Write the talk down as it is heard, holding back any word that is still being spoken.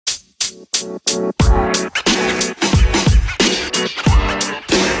Let's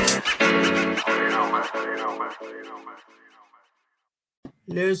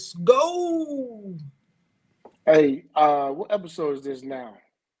go. Hey, what episode is this now?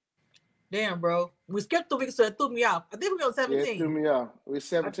 Damn, bro. We skipped the week, so it threw me off. I think we on Yeah, it threw 17. me off. We're I think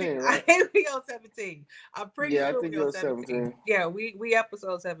 17, I right? think we on 17. I'm pretty Yeah, I sure think we it on was 17. 17. Yeah, we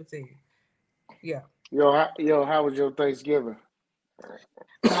episode 17. Yeah. How was your Thanksgiving?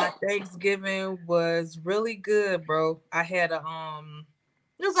 My Thanksgiving was really good, bro. I had a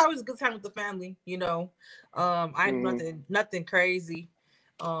it was always a good time with the family, you know. I Mm-hmm. nothing crazy.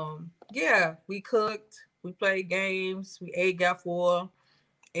 Yeah, we cooked, we played games, we ate, got full,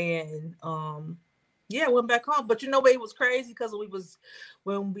 and yeah, went back home. But you know what, it was crazy because we was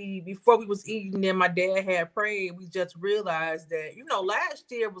when we before we was eating and my dad had prayed, we just realized that, you know, last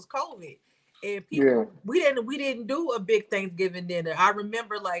year was COVID and Yeah, people we didn't do a big Thanksgiving dinner. I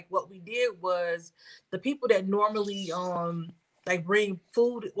remember like what we did was the people that normally like bring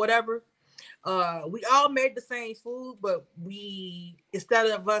food, whatever, we all made the same food, but we instead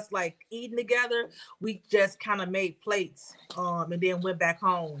of us like eating together, we just kind of made plates and then went back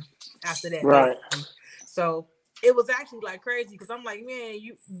home after that right. basically. So it was actually like crazy because I'm like, man,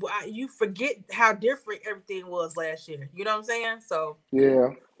 you forget how different everything was last year, you know what I'm saying? So Yeah.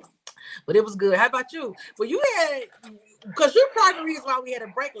 but it was good. How about you? Well, you had because you're part of the reason why we had a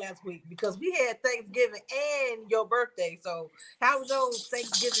break last week because we had Thanksgiving and your birthday. So how was your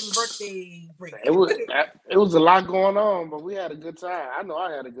Thanksgiving birthday break? It was a lot going on, but we had a good time. I know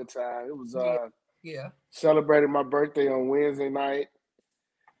I had a good time. It was Yeah, yeah, celebrated my birthday on Wednesday night,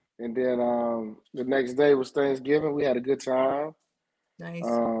 and then the next day was Thanksgiving. We had a good time. nice.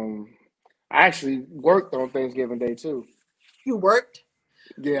 Um, I actually worked on Thanksgiving Day too. You worked?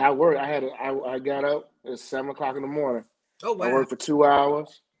 Yeah, I worked. I got up at 7 o'clock in the morning. Oh I wow. worked for 2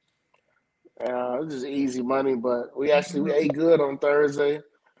 hours. It was just easy money, but we ate good on Thursday.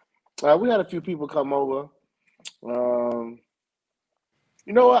 We had a few people come over. Um,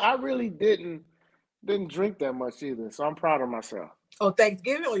 you know what? I really didn't drink that much either, so I'm proud of myself. Oh,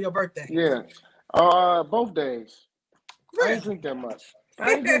 Thanksgiving or your birthday? Yeah, both days. I ain't Really? drink that much.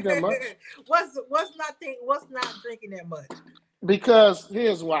 I ain't drink that much What's not drinking that much? because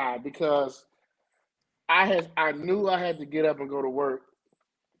here's why. Because I knew I had to get up and go to work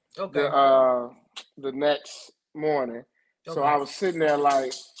the Okay, uh the next morning, so okay, I was sitting there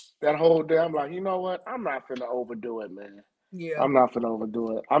like that whole day. I'm like, you know what? I'm not finna overdo it, man. yeah, I'm not finna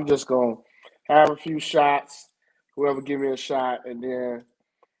overdo it. I'm just gonna have a few shots. Whoever give me a shot, and then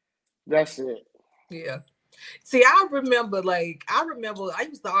that's it. yeah. See, I remember I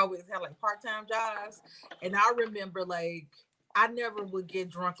used to always have like part-time jobs, and I remember like I never would get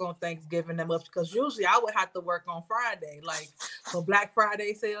drunk on Thanksgiving that much because usually I would have to work on Friday, like for Black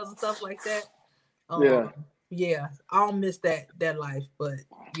Friday sales and stuff like that. Yeah, Yeah, I don't miss that life, but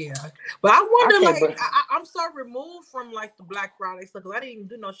yeah. But I I wonder, can't. like, But I'm so removed from like the Black Friday stuff because I didn't even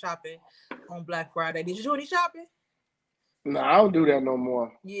do no shopping on Black Friday. Did you do any shopping? no, I don't do that no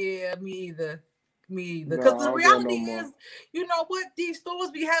more. Yeah, me either. Me either. No, Because I the don't do that reality no more. is, you know what? These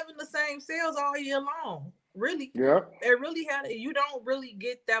stores be having the same sales all year long. Really. Yep. They really had it. You don't really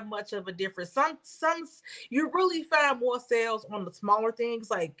get that much of a difference. Some you really find more sales on the smaller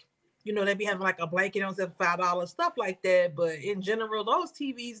things, like you know, they be having like a blanket on $5, stuff like that. But in general, those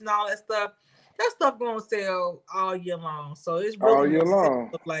TVs and all that stuff gonna sell all year long. So it's All really no year sense long.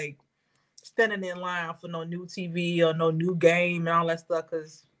 of like standing in line for no new TV or no new game and all that stuff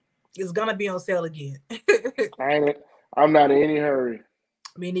because it's gonna be on sale again. I ain't. I'm not in any hurry.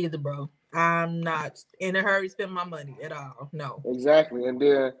 Me neither, bro. I'm not in a hurry to spend my money at all. No. Exactly. And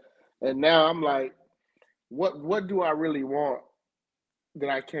now I'm like, what do I really want that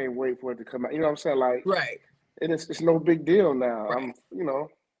I can't wait for it to come out? You know what I'm saying? Like, Right. and it's no big deal now. Right. I'm.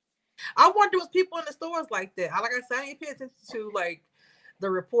 I wonder what's people in the stores like that. Like I said, I ain't paying attention to like the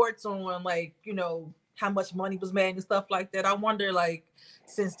reports on like, you know, how much money was made and stuff like that. I wonder like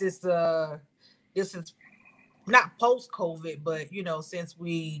since this is not post COVID, but you know, since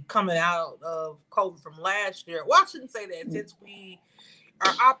we coming out of COVID from last year. Well, I shouldn't say that. Since we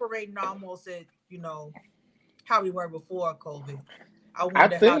are operating almost at, you know, how we were before COVID. I I wonder how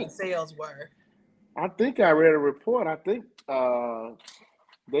the think sales were. I think I read a report. I think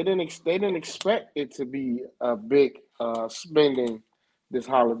they didn't expect it to be a big spending this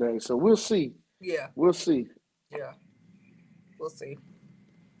holiday. So we'll see. Yeah, We'll see. yeah, we'll see.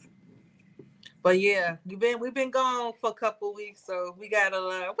 But yeah, we've been gone for a couple weeks, so we got a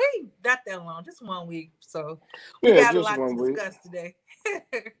lot. We not that long, just 1 week, so we Yeah, got a just lot to 1 week. discuss today.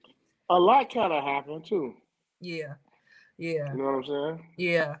 A lot kind of happened too. Yeah, Yeah. You know what I'm saying?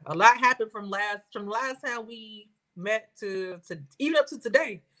 Yeah. A lot happened from last time we met to even up to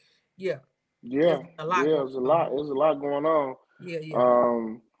today. Yeah. Yeah, There's a lot yeah. going There's a on. lot. There's a lot going on. Yeah, yeah.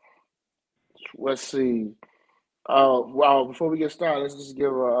 Um, let's see. Well, before we get started, let's just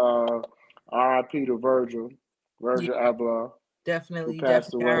give a RIP to Yeah. Virgil Abloh, who Definitely,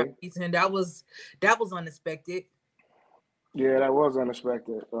 passed definitely. away. And that was unexpected. Yeah, that was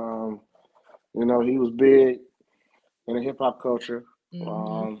unexpected. You know, he was big in the hip hop culture. Hmm.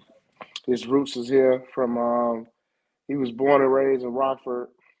 Um, his roots is here from. He was born and raised in Rockford.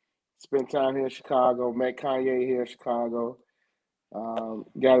 Spent time here in Chicago. Met Kanye here in Chicago.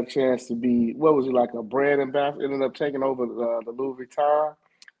 Got a chance to be what was he like a brand ambassador? Ended up taking over the Louis Vuitton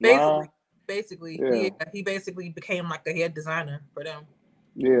Basically, line. basically, Yeah, yeah. He basically became like a head designer for them.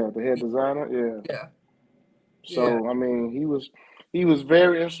 yeah, the head designer. Yeah. Yeah, yeah. So I mean, he was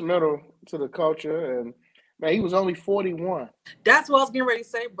very instrumental to the culture, and man, he was only 41. That's what I was getting ready to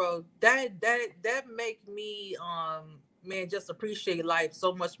say, bro. That make me man just appreciate life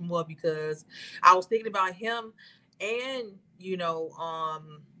so much more because I was thinking about him and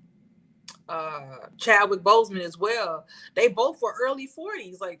Chadwick Boseman as well. They both were early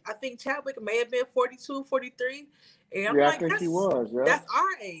 40s. Like I think Chadwick may have been 42, 43. And I'm Yeah, I like, think he was. Yeah, that's our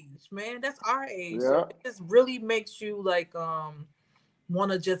age, man. That's our age. So yeah. it just really makes you like want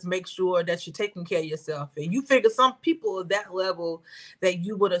to just make sure that you're taking care of yourself. And you figure some people at that level that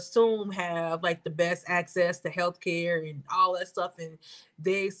you would assume have like the best access to healthcare and all that stuff, and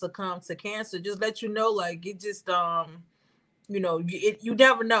they succumb to cancer. Just let you know, like it just you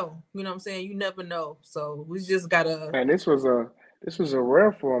never know. You know what I'm saying? You never know. So we just gotta, And this was a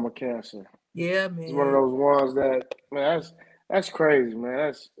rare form of cancer. yeah, It's one of man, those ones that man, that's crazy,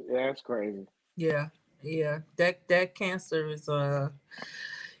 man. That's crazy. yeah, yeah. That cancer is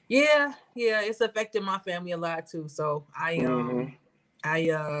yeah, yeah. It's affected my family a lot too. So Hmm.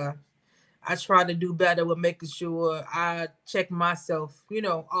 I I try to do better with making sure I check myself,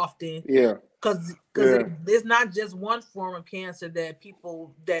 often, Yeah, because yeah. it's not just one form of cancer that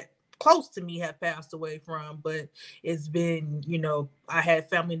people that close to me have passed away from, but it's been, I had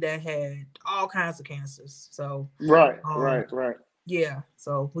family that had all kinds of cancers. So, Right, um, right, right. yeah,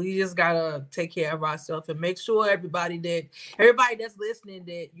 so we just gotta take care of ourselves and make sure everybody that's listening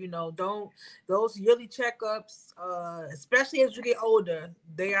that don't those yearly checkups, especially as you get older,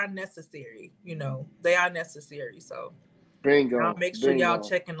 they are necessary. They are necessary. So y'all Bingo, make sure y'all bingo.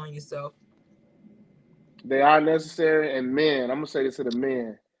 checking on yourself. They are necessary, and men, I'm gonna say this to the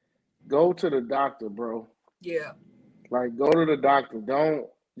men: go to the doctor, bro. Yeah, Like, go to the doctor. Don't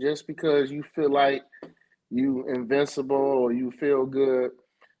just because you feel like you invincible or you feel good,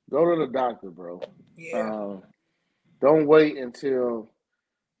 go to the doctor, bro. yeah, Um, don't wait until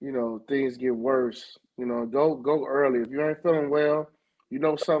things get worse. Go early. If you ain't feeling well,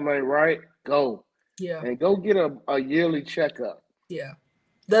 something ain't right. Go yeah, and go get a yearly checkup. yeah.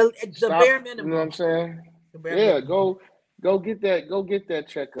 The Stop. bare You know what I'm minimum. saying? The bare Yeah. minimum. Go get that. Go get that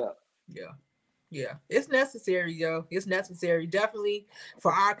checkup. Yeah. Yeah, it's necessary, yo. It's necessary, definitely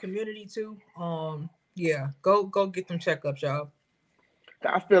for our community too. Yeah, go get them checkups, y'all.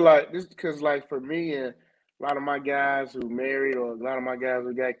 I feel like this because, like, for me and a lot of my guys who married or a lot of my guys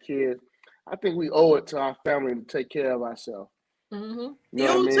who got kids, I think we owe it to our family to take care of ourselves. Mm-hmm. You know You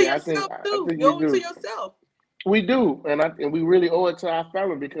what I owe it to mean? I think yourself I too. think You we owe it to do. yourself. We do, and we really owe it to our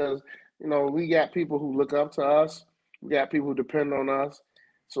family because we got people who look up to us. We got people who depend on us.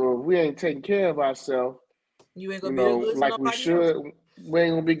 So if we ain't taking care of ourselves, You ain't gonna be good to like we nobody else. should, we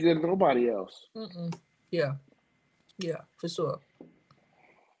ain't gonna be good to nobody else. Mm-mm. Yeah, yeah, for sure.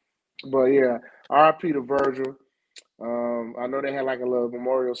 But yeah, R.I.P. to Virgil. I know they had like a little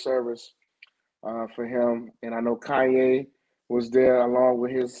memorial service for him, and I know Kanye was there along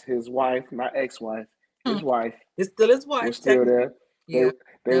with his wife, not ex-wife, Hmm. his wife It's still his was wife, still technically. there. They Yeah,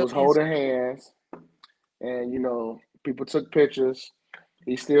 they still was being. holding hands, and people took pictures.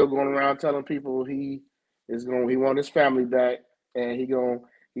 He's still going around telling people he want his family back, and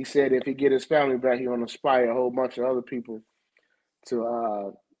he said if he get his family back, he gonna inspire a whole bunch of other people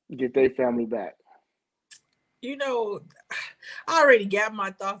to get their family back. You know, I already got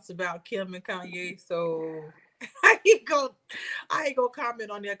my thoughts about Kim and Kanye, so I ain't gonna I ain't gonna comment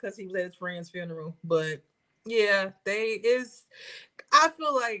on that because he was at his friend's funeral. But yeah, they is. I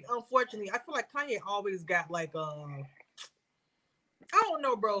feel like, unfortunately, I feel like Kanye always got like I don't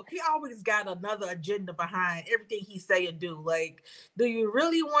know, bro. He always got another agenda behind everything he say and do. Like, do you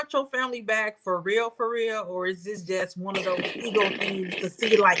really want your family back for real, or is this just one of those ego things to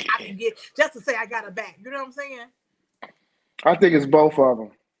see, like, I can get just to say I got it back? You know what I'm saying? I think it's both of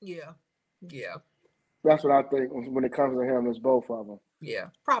them. Yeah, yeah, That's what I think when it comes to him. It's both of them. Yeah,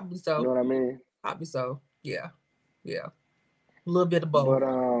 probably You know so. what I mean? Probably so. Yeah. Yeah. A little bit of both. But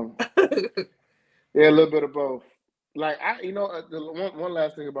yeah, a little bit of both. Like the one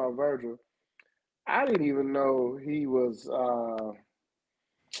last thing about Virgil, I didn't even know he was.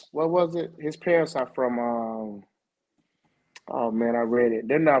 What was it? His parents are from. Oh man, I read it.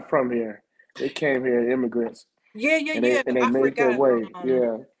 They're not from here. They came here immigrants, Yeah, yeah, and yeah. they I made their forgot. way.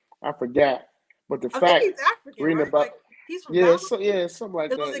 Yeah, I forgot. But the I think fact he's African, reading right? about Like he's from yeah, Ghana. so yeah, something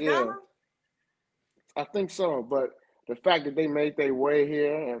like Was that. it Yeah, Ghana? I think so. But the fact that they made their way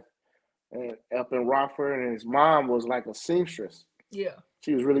here and up in Rockford, and his mom was like a seamstress. Yeah.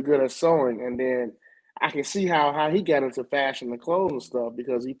 She was really good at sewing, and then I can see how he got into fashion and clothes and stuff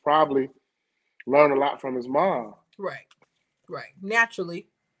because he probably learned a lot from his mom. Right. Right. Naturally.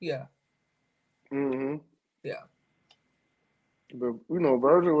 Yeah. Mm-hmm. Yeah. But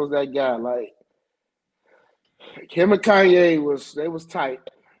Virgil was that guy. Like him and Kanye was tight,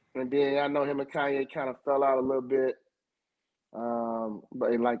 and then I know him and Kanye kind of fell out a little bit.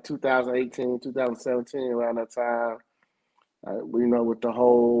 But in like 2018, 2017, around that time, with the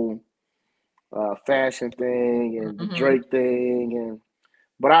whole fashion thing and the Mm-hmm. Drake thing,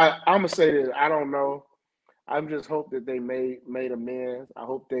 but I'm gonna say this: I don't know. I just hope that they made amends. I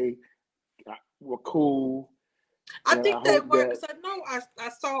hope they were cool, I and I think they hope were that because I know I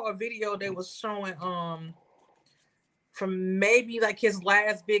saw a video they was showing from maybe like his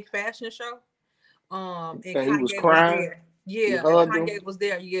last big fashion show. And he was Kanye was crying. there. He Yeah, and hugged him. Kanye was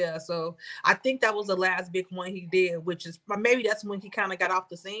there. Yeah, so I think that was the last big one he did, which is maybe that's when he kind of got off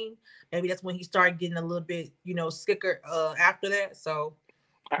the scene. Maybe that's when he started getting a little bit, sicker after that. So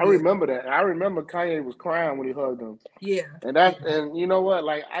I yeah, remember that. I remember Kanye was crying when he hugged him. yeah, And you know what?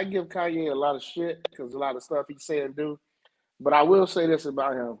 Like I give Kanye a lot of shit because a lot of stuff he say and do. But I will say this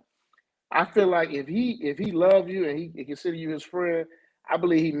about him. I feel like if he love you and he consider you his friend, I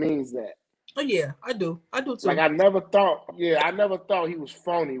believe he means that. oh yeah, I do Like too. I never thought he was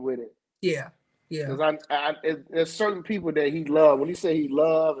phony with it. Yeah, yeah, Because there's certain people that he love. When he say he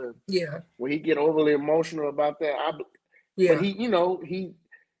love and yeah, when he get overly emotional about that, but yeah, he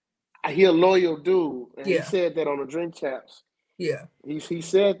a loyal dude, and he yeah, said that on the Drink Champs. yeah. He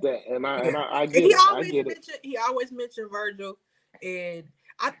said that, and Yeah, I and get it. I get it. he always mentioned Virgil, and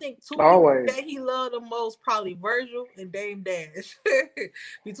I think two people Always. that he loved the most probably Virgil and Dame Dash.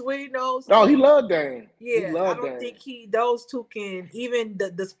 Between those Oh, he two, loved Dan. He yeah, I loved don't Dan. think those two can even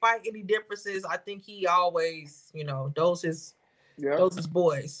despite any differences. I think he always Yep. those his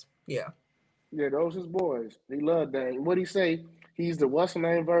boys. Yeah, Yeah, those his boys. He loved Dan. What he say? He's the what's the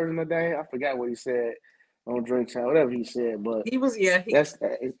name version of Dan? I forgot what he said on Drink Champs. Whatever he said, but he was. Yeah, it's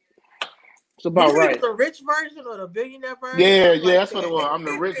did he about say he was right. the rich version or the billionaire version? Yeah, Something yeah, like that's what it was. I'm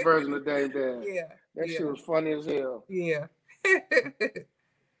the rich that. version of Dame Dan. Yeah, That shit yeah, was funny as hell. yeah.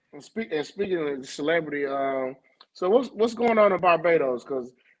 And speaking of celebrity, so what's going on in Barbados?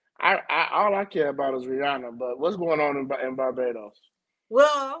 Because I all I care about is Rihanna. But what's going on in Barbados?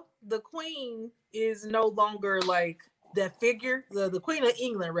 Well, the queen is no longer like that figure. The queen of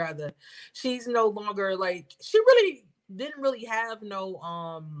England, rather, she's no longer like she really didn't really have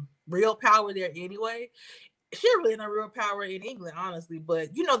no real power there anyway. She really had no real power in England, honestly. But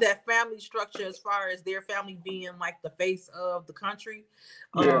that family structure, as far as their family being like the face of the country,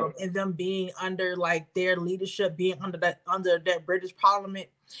 Yeah, and them being under like their leadership, being under that British Parliament,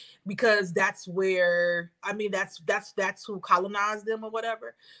 because that's where that's who colonized them or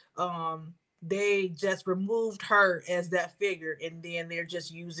whatever. They just removed her as that figure, and then they're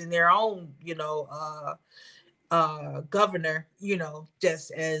just using their own governor,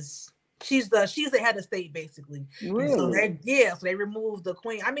 just as she's the head of state basically. And so really. so they removed the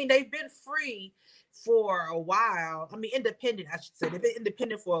queen. I mean, they've been free for a while. I mean, independent, I should say. They've been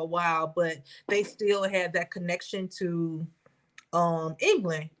independent for a while, but they still had that connection to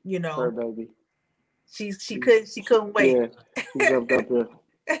England. Her baby. She couldn't wait. Yeah, she jumped up here.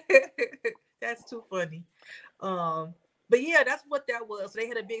 That's too funny. Um, but yeah, that's what that was. So they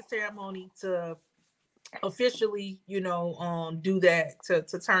had a big ceremony to officially, do that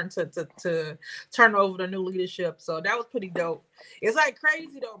to turn over the new leadership. So that was pretty dope. It's like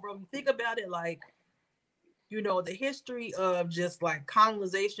crazy though, bro. You think about it, like the history of just like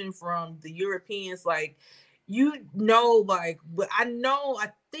colonization from the Europeans, like but I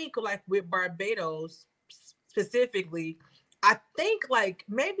think like with Barbados specifically, I think like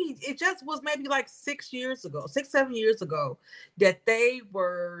maybe it just was maybe like 6 years ago, 6, 7 years ago, that they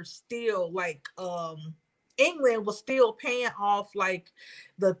were still like England was still paying off like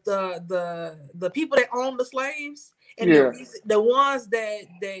the people that owned the slaves, and Yeah, the ones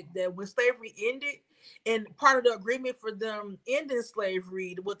that when slavery ended, and part of the agreement for them ending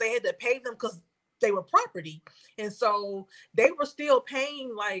slavery, what they had to pay them because they were property, and so they were still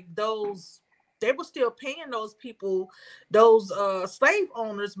paying like those. They were still paying those people, those slave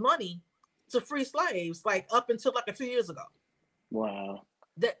owners, money to free slaves, like up until like a few years ago. Wow.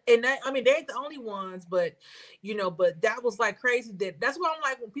 That I mean, they ain't the only ones, but but that was like crazy. That's why I'm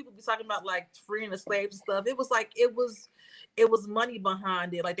like, when people be talking about like freeing the slaves and stuff, it was like it was money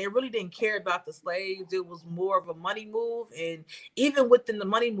behind it. Like they really didn't care about the slaves. It was more of a money move, and even within the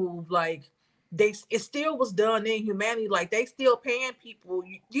money move, like it still was done in humanity. Like they still paying people.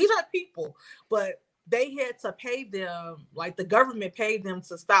 These are people, but they had to pay them. Like the government paid them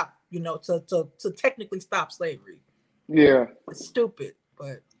to stop. To technically stop slavery. Yeah. It's stupid.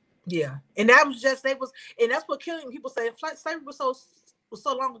 But yeah, and that was just and that's what killing people say. Slavery was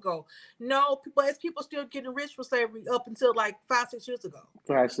so long ago. No, but it's people still getting rich for slavery up until like 5-6 years ago.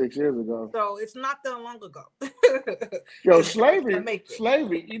 5-6 years ago. So it's not that long ago. Yo, slavery.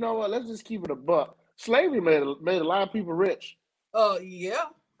 You know what? Let's just keep it a buck. Slavery made a lot of people rich. Yeah.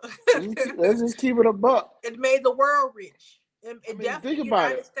 Let's just keep it a buck. It made the world rich. And definitely the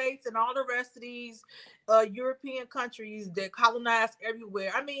United it. States and all the rest of these European countries that colonized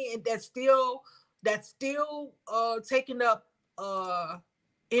everywhere. I mean, and that's still taking up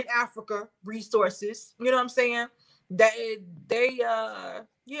in Africa resources. You know what I'm saying? That it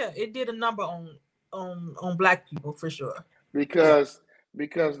did a number on Black people for sure. Because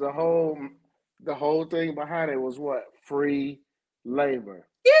the whole thing behind it was what? Free labor.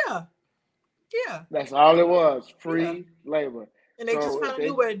 Yeah. Yeah. That's all it was. Free labor. And they just found a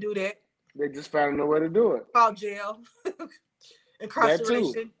new way to do that. They just found a new way to do it. Called jail.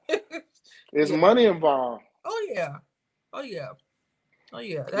 Incarceration. There's money involved. Oh yeah.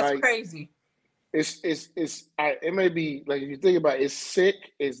 That's crazy. It may be like, if you think about it, it's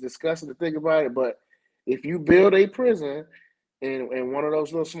sick, it's disgusting to think about it, but if you build a prison in one of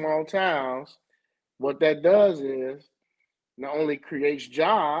those little small towns, what that does is not only creates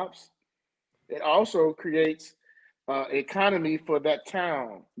jobs, it also creates economy for that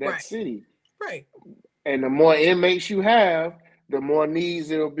town, that city. Right. And the more inmates you have, the more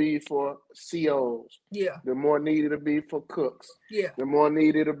needs it'll be for COs. Yeah. The more need it'll be for cooks. Yeah. The more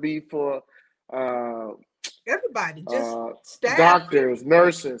need it'll be for everybody, just staff, doctors,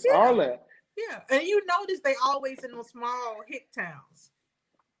 nurses, all that. Yeah. And you notice they always in those small hick towns.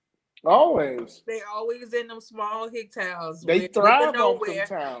 Always. They always in them small hick towns. They thrive off them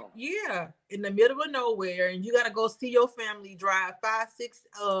towns. Yeah, in the middle of nowhere, and you got to go see your family drive 5-6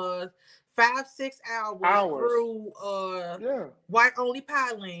 hours through white only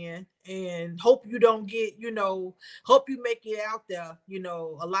pie land, and hope you don't get, hope you make it out there,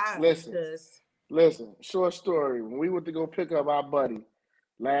 alive. Listen, short story. When we went to go pick up our buddy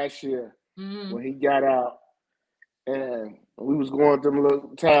last year, when he got out, and we was going through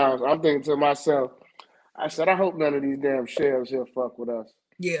little towns, I'm thinking to myself, I said, I hope none of these damn sheriffs here fuck with us.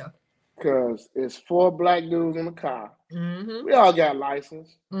 Yeah. Because it's 4 Black dudes in the car. Mm-hmm. We all got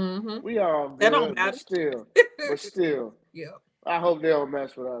license. Mm-hmm. We all good, that don't matter. But still. Yeah. I hope they don't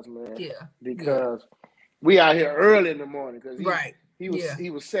mess with us, man. Yeah. Because we out here early in the morning. Because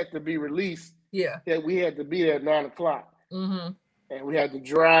he was set to be released. Yeah. We had to be there at 9 o'clock. Mm-hmm. And we had to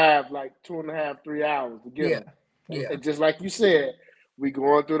drive like 2.5, 3 hours to get him. Yeah. And just like you said, we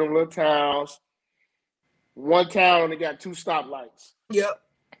going through them little towns. One town only got 2 stoplights. Yep.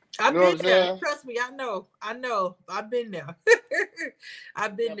 I've been there. Trust me, I know. I've been there.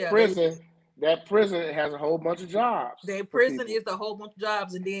 I've been there. That prison has a whole bunch of jobs. That prison is a whole bunch of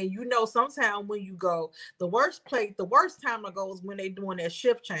jobs. And then, sometimes when you go, the worst time to go is when they're doing that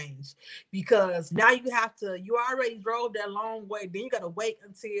shift change. Because now you already drove that long way. Then you got to wait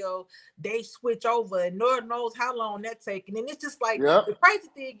until they switch over. And Lord knows how long that takes. And then it's just like, The crazy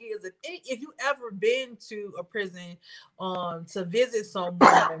thing is, if you ever been to a prison to visit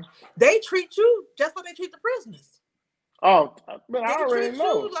someone, they treat you just like they treat the prisoners. Oh, man, I already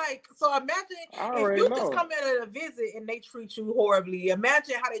know. So imagine if you just come in at a visit and they treat you horribly.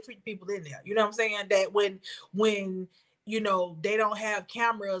 Imagine how they treat people in there. You know what I'm saying? That when they don't have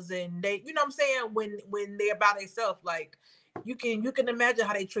cameras and they, you know what I'm saying? When they're by themselves, like you can imagine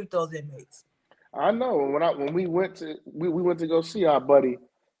how they treat those inmates. I know. When we went to go see our buddy,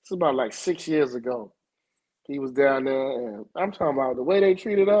 it's about like 6 years ago. He was down there, and I'm talking about the way they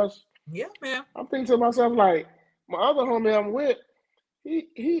treated us. Yeah, man. I'm thinking to myself, like, my other homie I'm with,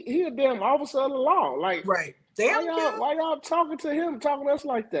 he a damn officer of the law. Like, right. Why y'all talking to us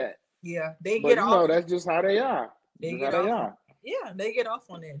like that? Yeah, they get off. That's just how they are. They get off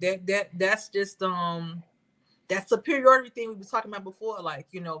on that. That's just that superiority thing we were talking about before. Like,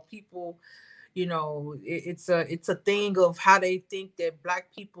 people, it's a thing of how they think that black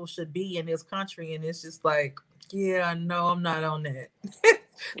people should be in this country, and it's just like, yeah, no, I'm not on that.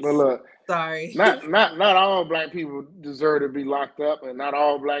 Well, look, Sorry. not all black people deserve to be locked up, and not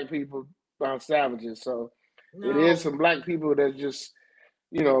all black people are savages. So it is No. some black people that just,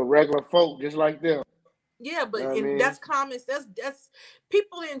 regular folk just like them. Yeah, You know but what I in mean? that's comments. That's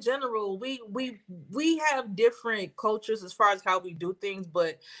people in general. We have different cultures as far as how we do things,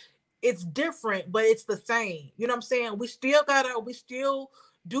 but it's different, but it's the same. You know what I'm saying? We still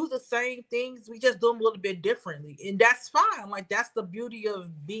do the same things. We just do them a little bit differently. And that's fine. Like that's the beauty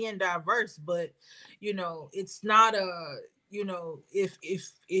of being diverse. But it's not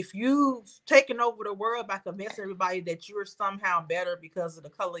if you've taken over the world by convincing everybody that you're somehow better because of the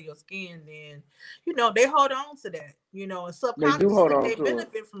color of your skin, then they hold on to that, and They do hold subconsciously on they to it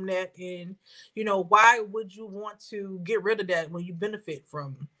benefit from that. And why would you want to get rid of that when you benefit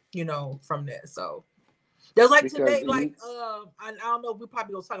from that? So there's like because today, like I don't know if we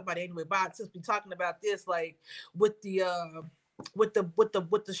probably gonna talk about it anyway, but since we're talking about this, like with the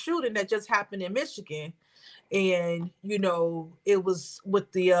shooting that just happened in Michigan, and it was with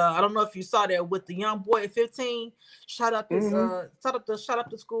the I don't know if you saw that, with the young boy at 15 shot up his shot up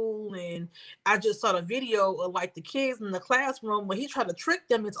the school. And I just saw the video of like the kids in the classroom when he tried to trick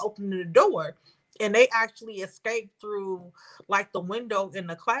them into opening the door, and they actually escaped through like the window in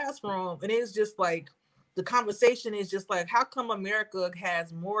the classroom. And it's just like the conversation is just like, how come America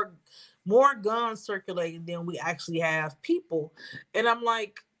has more guns circulating than we actually have people? And I'm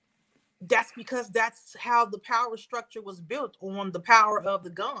like, that's because that's how the power structure was built, on the power of the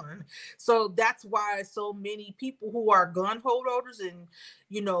gun. So that's why so many people who are gun holders, and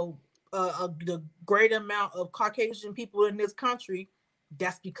the great amount of Caucasian people in this country,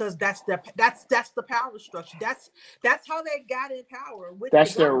 that's because that's the power structure. That's how they got in power, with the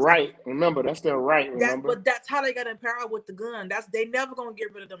that's their gun. right. Remember, that's their right. Remember, But that's how they got in power, with the gun. They never gonna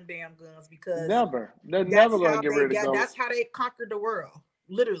get rid of them damn guns, because they're never that's gonna how get they rid of got. guns. That's how they conquered the world.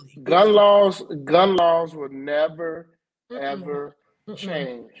 Literally, Gun laws will never Mm-mm. ever Mm-mm.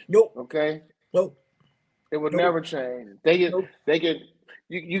 change. Nope. Okay, Nope. it will Nope. never change. Nope. They can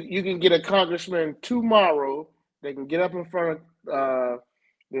you can get a congressman tomorrow. They can get up in front of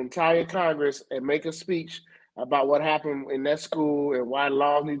the entire Congress and make a speech about what happened in that school and why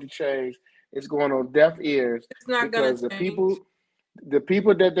laws need to change. It's going on deaf ears, It's not gonna because the change.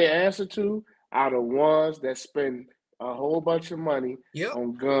 people that they answer to are the ones that spend a whole bunch of money Yep.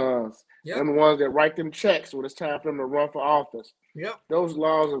 on guns. Yep. And the ones that write them checks when it's time for them to run for office. Yep. Those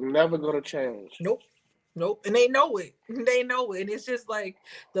laws are never going to change. Nope. Nope. And they know it. They know it. And it's just like,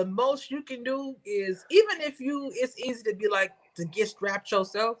 the most you can do is, even if it's easy to be like, to get strapped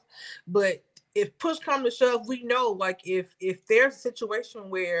yourself. But if push come to shove, we know, like, if there's a situation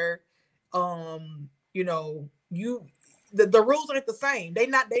where, you the rules aren't the same. They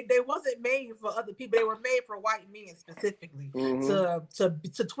wasn't made for other people. They were made for white men specifically,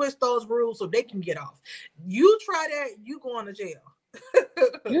 to twist those rules so they can get off. You try that, you going to jail.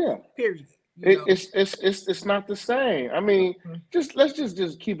 Yeah. Period. It's not the same. I mean, let's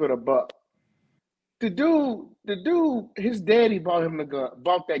just keep it a buck. The dude, his daddy bought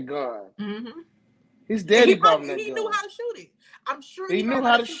that gun. Mm-hmm. His daddy bought him And that he gun. knew how to shoot it. I'm sure he knew knew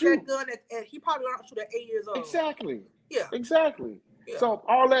how to shoot that gun he probably learned how to shoot at 8 years old. Exactly. Yeah. Exactly. Yeah. So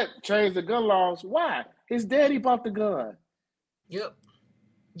all that changed the gun laws. Why? His daddy bought the gun. Yep.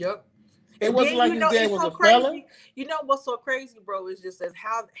 Yep. It wasn't like his dad was a felon. You know what's so crazy, bro, is just as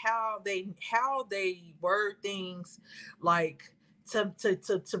how they word things, like to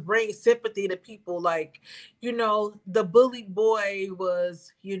bring sympathy to people. Like, the bully boy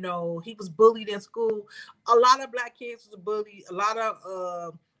was, he was bullied in school. A lot of black kids was bullied. A lot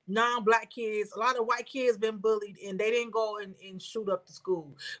of non-black kids, a lot of white kids been bullied, and they didn't go and shoot up the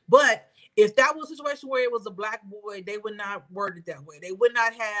school. But if that was a situation where it was a black boy, they would not word it that way. They would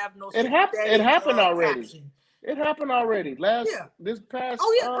not have no. It happened already. Caption. It happened already. This past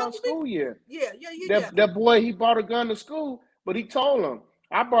school year. Yeah. That boy, he bought a gun to school, but he told him,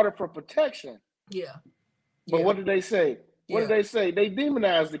 "I bought it for protection." Yeah. But what did they say? What did they say? They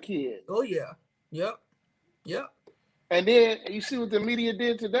demonized the kid. Oh yeah. Yep. And then you see what the media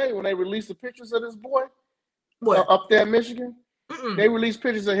did today when they released the pictures of this boy. What? Up there in Michigan. They released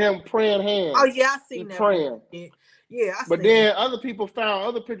pictures of him praying hands. Oh yeah, I seen that. Praying. Yeah, but then other people found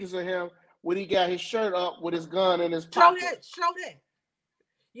other pictures of him when he got his shirt up with his gun in his pocket. Show that.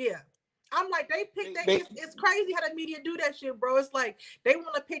 Yeah. I'm like, they pick that. It's crazy how the media do that shit, bro. It's like they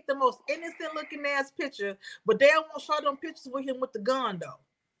want to pick the most innocent looking ass picture, but they don't want to show them pictures with him with the gun though.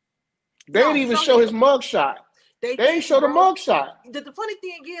 They didn't even show his mugshot. They They ain't did, show the bro. mugshot. The funny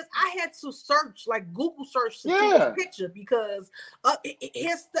thing is, I had to search, like Google search, to see his Yeah. picture because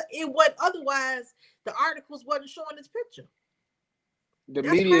it wasn't, otherwise the articles wasn't showing his picture. The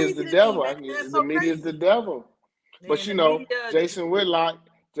That's media is the crazy to me, devil. man. That's The so media is the crazy. devil. But Man, the media. Jason Whitlock,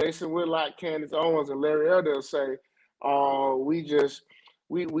 Candace Owens, and Larry Elder say, "Oh, we just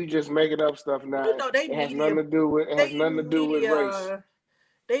making up stuff now. You know, It has nothing to do with race."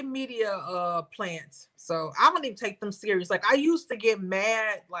 they media plants. So I don't even take them serious. Like I used to get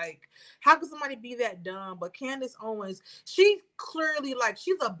mad, like, how could somebody be that dumb? But Candace Owens, she clearly, like,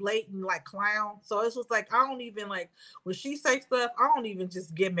 she's a blatant like clown. So it's just like I don't even, like, when she say stuff, I don't even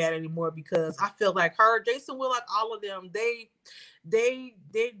just get mad anymore because I feel like her, Jason Willock, all of them, they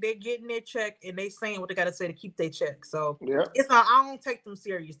getting their check and they saying what they gotta say to keep their check. So yeah, it's not, I don't take them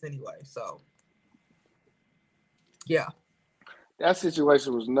serious anyway. So yeah. that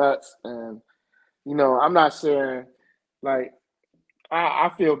situation was nuts. And I'm not saying, like, I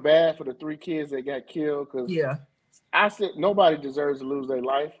feel bad for the 3 kids that got killed because Yeah. I said nobody deserves to lose their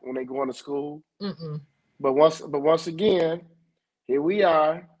life when they go into school. Mm-mm. But once again, here we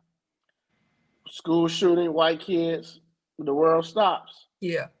are, school shooting, white kids, the world stops.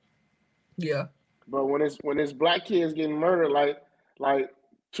 Yeah. Yeah. But when it's black kids getting murdered, like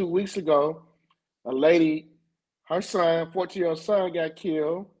 2 weeks ago, a lady, her son, 14-year-old son, got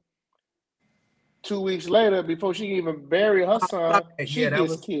killed. 2 weeks later, before she even bury her son, she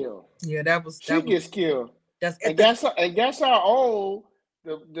gets killed. Yeah, that was Gets killed. That's And guess how old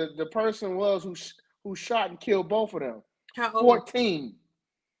the person was who shot and killed both of them? how old? 14.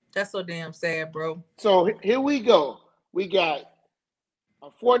 That's so damn sad, bro. So here we go. We got a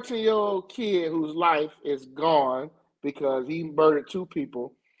 14-year-old kid whose life is gone because he murdered 2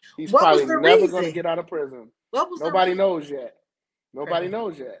 people. He's probably never going to get out of prison. Nobody knows yet. Nobody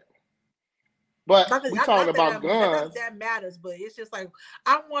knows yet. But we talking about guns. That matters, but it's just like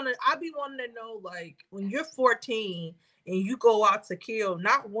I be wanting to know, like, when you're 14 and you go out to kill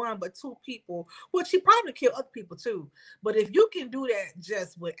not 1 but 2 people, which you probably kill other people too. But if you can do that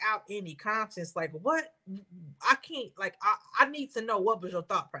just without any conscience, like, what? I can't, like, I need to know what was your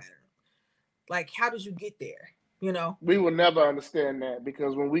thought pattern. Like, how did you get there? We will never understand that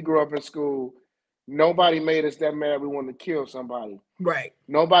because when we grew up in school, nobody made us that mad we wanted to kill somebody. Right.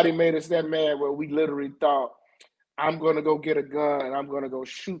 Nobody made us that mad where we literally thought, I'm going to go get a gun and I'm going to go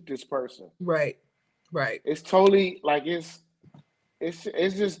shoot this person. Right. Right. It's totally, like, it's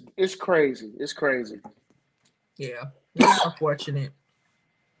crazy. It's crazy. Yeah. It's unfortunate.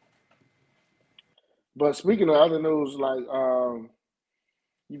 But speaking of other news, like,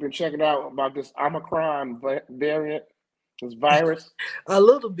 you've been checking out about this Omicron variant, this virus? A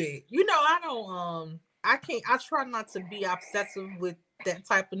little bit. I try not to be obsessive with that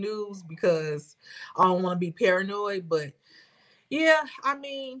type of news because I don't want to be paranoid. But yeah, I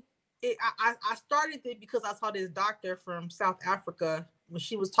mean, I started it because I saw this doctor from South Africa when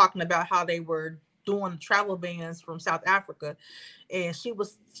she was talking about how they were doing travel bans from South Africa, and she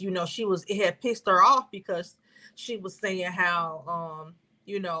was, it had pissed her off because she was saying how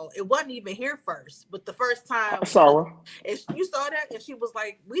it wasn't even here first, but the first time I saw her. And you saw that, and she was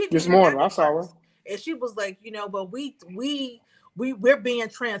like, "We didn't this even morning. I saw her, and she was like, but we're being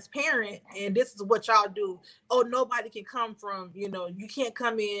transparent, and this is what y'all do. Oh, nobody can come from, you can't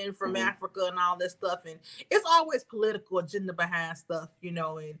come in from Africa and all this stuff, and it's always political agenda behind stuff,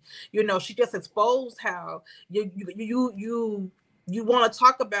 and she just exposed how you want to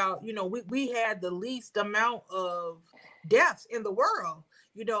talk about, we had the least amount of deaths in the world,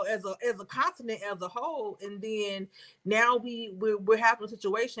 as a continent as a whole, and then now we're having a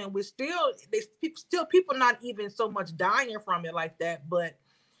situation where people not even so much dying from it like that, but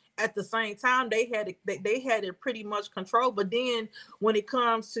at the same time they had it pretty much controlled. But then when it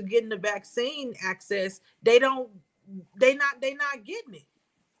comes to getting the vaccine access, they're not getting it.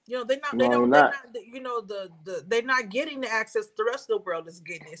 They're not getting the access the rest of the world is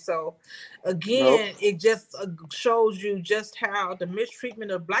getting it. So again, It just shows you just how the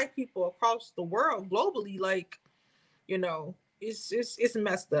mistreatment of Black people across the world globally, like, it's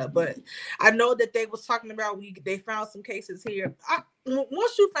messed up. But I know that they was talking about they found some cases here.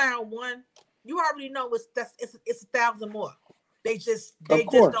 Once you found one, you already know it's 1,000 more. They just don't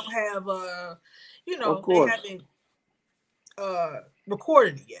have they haven't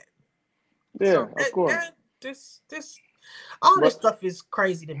recorded it yet. Yeah, so of course. This stuff is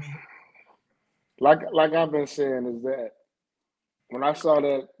crazy to me. Like I've been saying, is that when I saw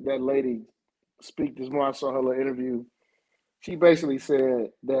that lady speak this morning, I saw her little interview. She basically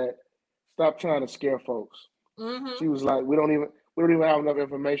said that stop trying to scare folks. Mm-hmm. She was like, we don't even have enough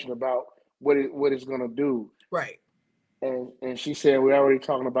information about what it's gonna do. Right. And she said we're already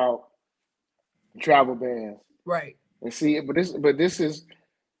talking about travel bans. Right. And see, but this is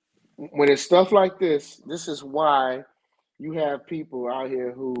when it's stuff like this. This is why you have people out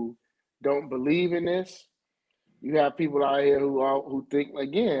here who don't believe in this. You have people out here who think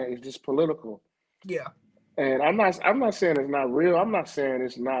again it's just political. Yeah. And I'm not saying it's not real. I'm not saying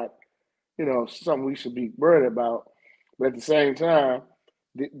it's not something we should be worried about. But at the same time,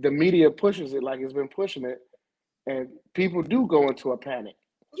 the media pushes it like it's been pushing it, and people do go into a panic.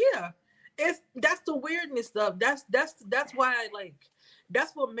 Yeah, that's the weirdness stuff. That's why like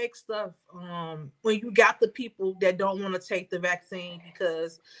that's what makes stuff when you got the people that don't want to take the vaccine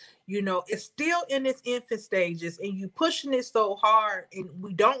because it's still in its infant stages and you pushing it so hard and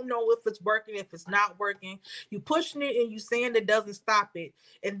we don't know if it's working, if it's not working. You pushing it and you saying it doesn't stop it,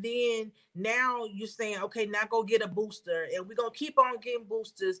 and then now you saying okay, now go get a booster and we're gonna keep on getting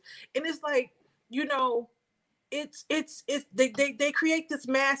boosters, and it's like you know it's they create this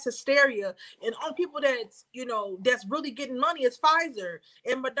mass hysteria, and on people that's really getting money is Pfizer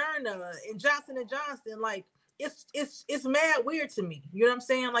and Moderna and Johnson. Like it's mad weird to me. You know what I'm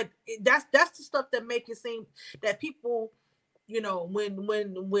saying? Like that's the stuff that make it seem that people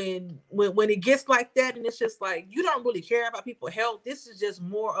when it gets like that and it's just like you don't really care about people's health. This is just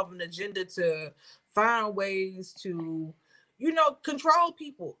more of an agenda to find ways to control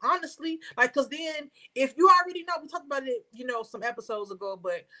people, honestly. Like, because then if you already know, we talked about it, some episodes ago,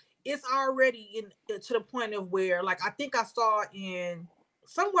 but it's already to the point of where, like, I think I saw in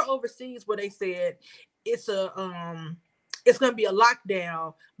somewhere overseas where they said it's gonna be a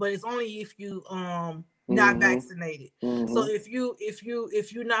lockdown, but it's only if you not vaccinated. Mm-hmm. So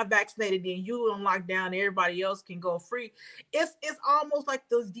if you're not vaccinated, then you on lockdown, and everybody else can go free. It's almost like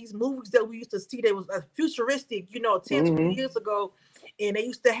these movies that we used to see. They was futuristic, 10, 20 years ago, and they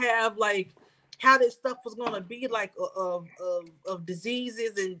used to have like how this stuff was gonna be like of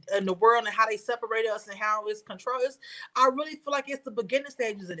diseases and the world and how they separate us and how it's controlled. I really feel like it's the beginning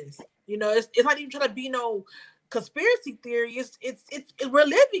stages of this. It's not even trying to be no conspiracy theory. It's we're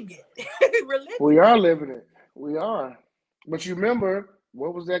living it. We are living it. We are. But you remember,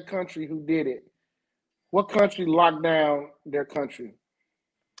 what was that country who did it? What country locked down their country?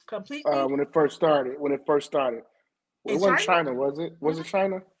 Completely. When it first started. It wasn't China, was it? Was it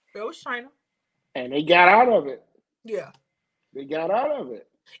China? It was China. And they got out of it. Yeah. They got out of it.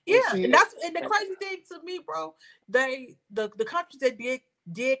 Yeah. And the crazy thing to me, bro, the countries that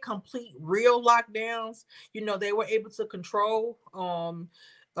did complete real lockdowns, they were able to control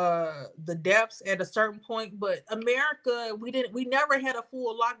the deaths at a certain point, but America, we never had a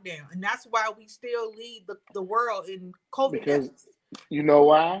full lockdown, and that's why we still lead the world in COVID deaths. You know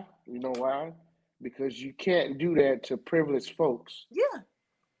why? Because you can't do that to privileged folks. Yeah.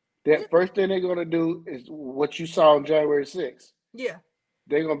 First thing they're gonna do is what you saw on January 6th. Yeah.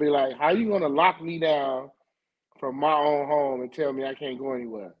 They're gonna be like, how you gonna lock me down from my own home and tell me I can't go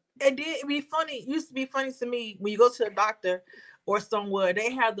anywhere? And then it'd be funny. It used to be funny to me when you go to the doctor or somewhere, they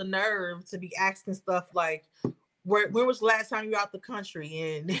have the nerve to be asking stuff like, when was the last time you were out the country?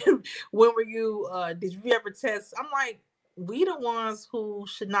 And when were you, did you ever test? I'm like, we the ones who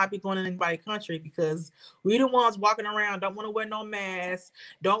should not be going in anybody's country because we the ones walking around, don't want to wear no mask,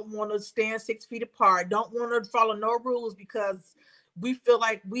 don't want to stand 6 feet apart, don't want to follow no rules because we feel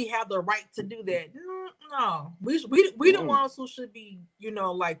like we have the right to do that. No, we the ones who should be,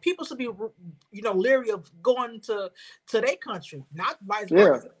 like people should be, leery of going to their country, not vice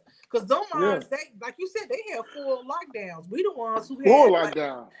versa. Because those ones, they, like you said, they have full lockdowns. We the ones who full had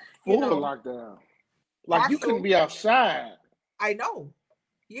lockdown, lockdown. Like you couldn't be outside. I know.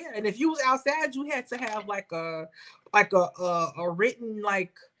 Yeah, and if you was outside, you had to have like a written a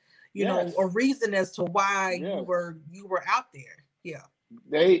reason as to why you were out there. Yeah.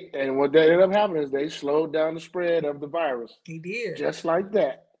 What they ended up happening is they slowed down the spread of the virus. They did. Just like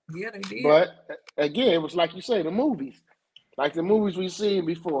that. Yeah, they did. But again, it was like you say, the movies. Like the movies we've seen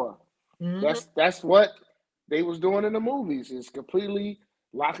before. Mm-hmm. That's what they was doing in the movies. It's completely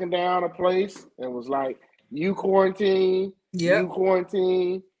locking down a place and was like, you quarantine, you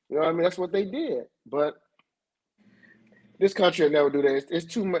quarantine. You know what I mean? That's what they did. But this country will never do that.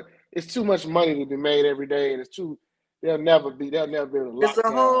 It's too much money to be made every day, and they'll never be able to lock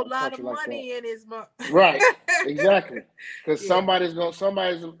down a whole lot of money in his money. Right, exactly. Because somebody's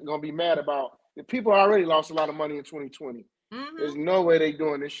gonna be mad about it. People already lost a lot of money in 2020. Mm-hmm. There's no way they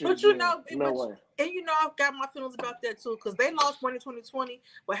doing this shit. But no way. And I've got my feelings about that too, because they lost money in 2020.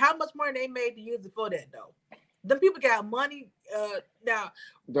 But how much money they made the years before that though? Them people got money. Now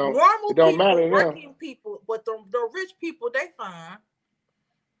normal people, working people, but the rich people, they fine.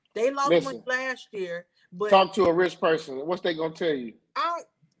 They lost money last year, But talk to a rich person. What's they gonna tell you?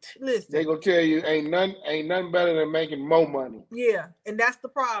 Listen, they gonna tell you ain't nothing better than making more money. Yeah, and that's the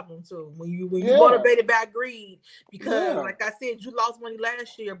problem too. When you motivated by greed, because like I said, you lost money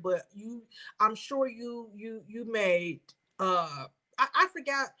last year, but I'm sure you made I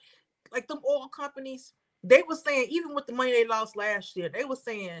forgot, like them oil companies, they were saying even with the money they lost last year, they were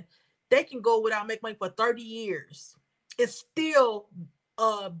saying they can go without making money for 30 years and still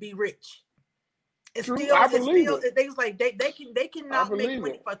be rich. It's True, still, I it's believe still, it. they was like they cannot make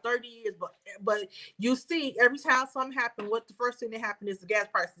money for 30 years, but you see every time something happens, what the first thing that happens is the gas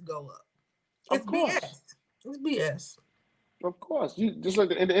prices go up. It's BS. It's BS. Of course, you just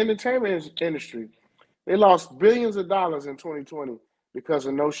like in the entertainment industry, they lost billions of dollars in 2020 because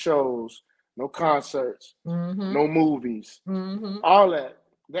of no shows, no concerts, no movies, all that.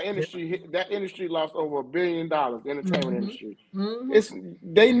 That industry lost over $1 billion. The entertainment industry.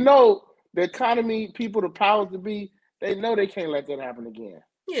 They know the economy, people, the powers to be. They know they can't let that happen again.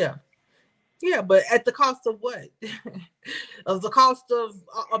 Yeah, but at the cost of what? Of the cost of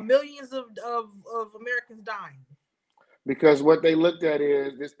millions of Americans dying. Because what they looked at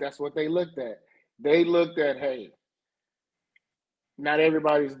is this. That's what they looked at. They looked at, hey, not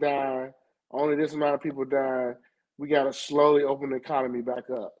everybody's dying. Only this amount of people dying. We got to slowly open the economy back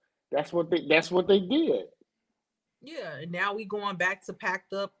up. That's what they did. Yeah, and now we going back to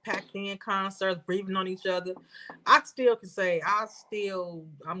packed in concerts, breathing on each other. I still can say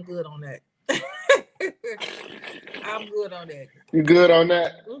I'm good on that. I'm good on that. You good on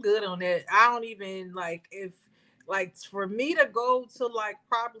that? I'm good on that. I don't even if for me to go to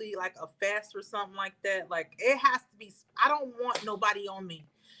probably a fest or something like that, it has to be. I don't want nobody on me.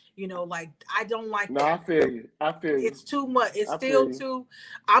 I don't like. No, that. I feel you. It's too much. It's still too.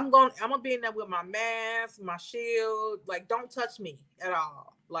 I'm gonna be in there with my mask, my shield. Don't touch me at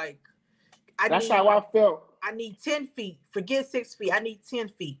all. That's how I felt. I need 10 feet. Forget 6 feet. I need 10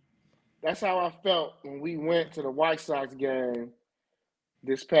 feet. That's how I felt when we went to the White Sox game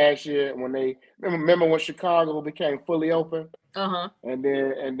this past year. When they remember when Chicago became fully open. And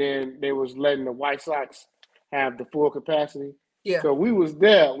then they was letting the White Sox have the full capacity. Yeah. So we was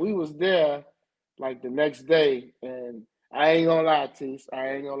there. The next day, and I ain't gonna lie, Tease. I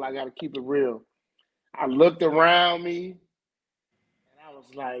ain't gonna lie. I gotta keep it real. I looked around me, and I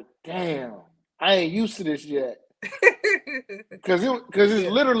was like, "Damn, I ain't used to this yet." Because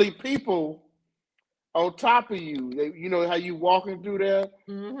it's literally people on top of you. You know how you walking through there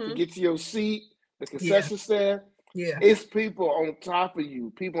to get to your seat, the concession stand. Yeah, it's people on top of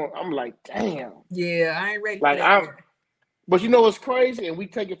you. I'm like, damn. Yeah, I ain't ready for that. But you know what's crazy, and we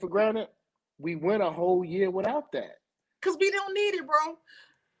take it for granted? We went a whole year without that. Because we don't need it, bro.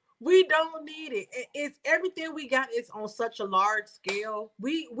 We don't need it. It's everything we got is on such a large scale.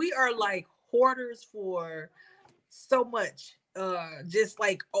 We are like hoarders for so much. Just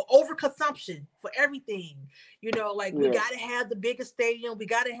overconsumption for everything. We gotta have the biggest stadium, we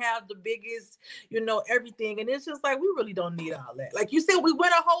gotta have the biggest, everything. And it's just we really don't need all that. Like you said, we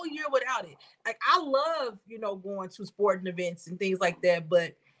went a whole year without it. I love, going to sporting events and things like that,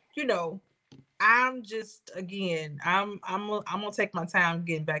 but I'm just I'm gonna take my time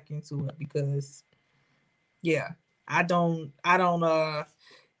getting back into it because I don't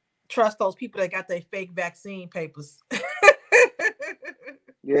trust those people that got their fake vaccine papers.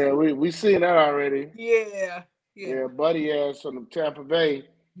 Yeah, we seen that already. Yeah. Buddy ass from Tampa Bay.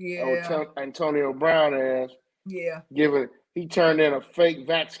 Yeah. Antonio Brown ass. Yeah. He turned in a fake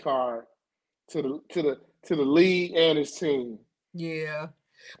vax card to the league and his team. Yeah.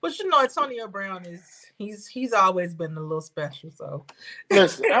 But Antonio Brown he's always been a little special. So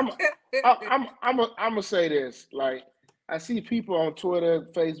listen, I'm gonna say this. I see people on Twitter,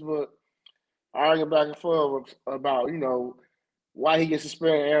 Facebook arguing back and forth about why he gets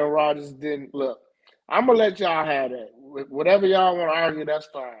suspended. Aaron Rodgers didn't. Look, I'm gonna let y'all have that. Whatever y'all want to argue, that's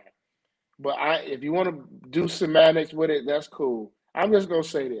fine. But if you want to do semantics with it, that's cool. I'm just gonna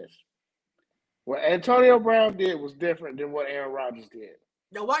say this: what Antonio Brown did was different than what Aaron Rodgers did.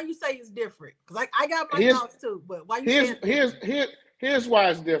 Now, why you say it's different? Because I got my thoughts too. But why you say it's different? Here's why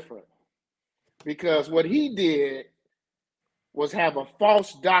it's different. Because what he did was have a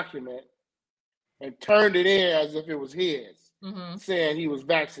false document and turned it in as if it was his, saying he was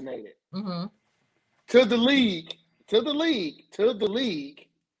vaccinated. To the league,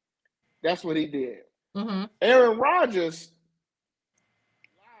 that's what he did. Aaron Rodgers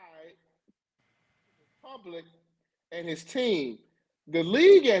lied to the public and his team. The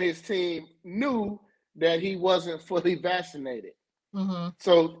league and his team knew that he wasn't fully vaccinated.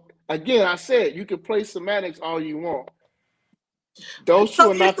 So again, I said you can play semantics all you want. Those two So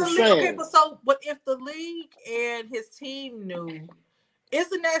are if not the the league, okay, same. but if the league and his team knew,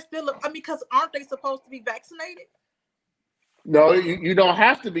 isn't that still? I mean, because aren't they supposed to be vaccinated? No, you don't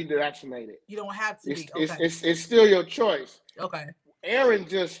have to be vaccinated. You don't have to It's, be. it's, Okay. it's, it's still your choice. Okay. Aaron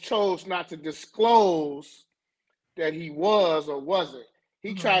just chose not to disclose that he was or wasn't.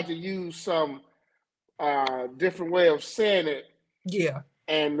 He tried to use some different way of saying it, Yeah.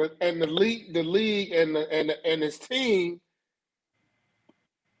 and the league and his team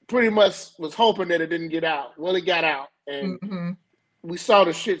pretty much was hoping that it didn't get out. Well, it got out, and we saw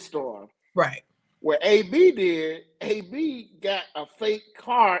the shitstorm. Right. What AB did, AB got a fake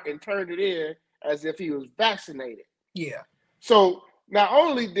card and turned it in as if he was vaccinated. Yeah. So not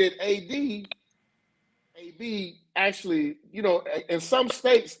only did AB actually, in some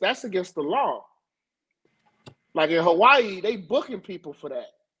states that's against the law. Like in Hawaii, they booking people for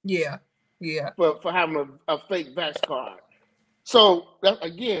that. Yeah. Yeah. For having a fake vax card. So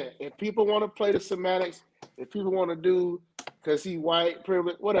again, if people want to play the semantics, if people want to do because he white,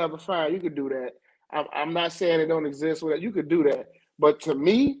 privilege, whatever, fine, you could do that. I'm not saying it don't exist. Whatever, you could do that. But to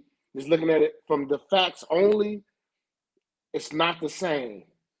me, just looking at it from the facts only, it's not the same.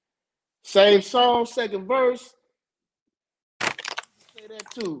 Same song, second verse. Say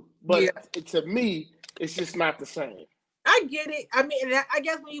that too. But to me, it's just not the same. I get it. I mean, I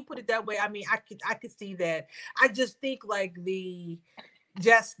guess when you put it that way, I mean, I could see that. I just think like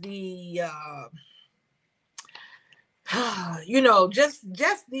just the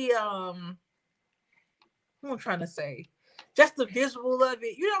what I'm trying to say, just the visual of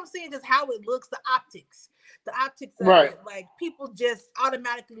it. You know what I'm saying? Just how it looks, the optics of it. Like people just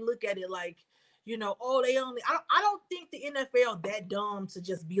automatically look at it like, they only. I don't think the NFL that dumb to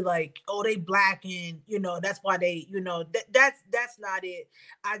just be like, oh, they black and that's why they that's not it.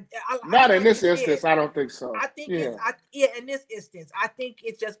 Not in this instance. I don't think so. I think in this instance, I think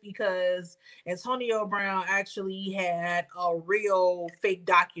it's just because Antonio Brown actually had a real fake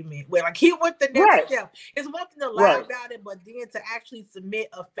document where like he went the next step. It's one thing to lie about it, but then to actually submit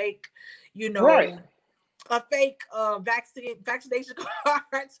a fake, a fake vaccination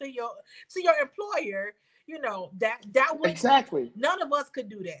card to your employer, that would exactly. None of us could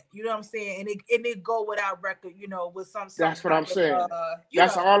do that. You know what I'm saying? And it go without record, with some. That's what I'm saying.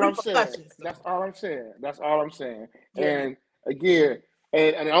 That's all I'm saying. That's all I'm saying. That's all I'm saying. Yeah. And again,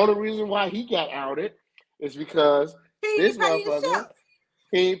 and the only reason why he got outed is because this motherfucker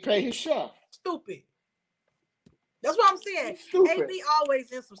he ain't pay his chef. Stupid. That's what I'm saying. AB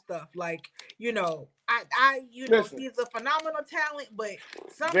always in some stuff. Like, Listen, he's a phenomenal talent, but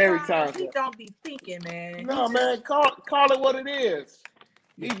sometimes he don't be thinking, man. No, man, call it what it is.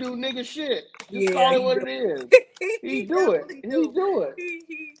 He do nigga shit. Just call it what it is. He do it. He do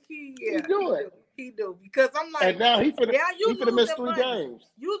it. He do. Because I'm like, and now he finna miss 3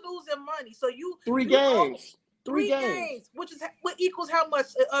 games. You losing money. So 3 games. 3 games. What equals how much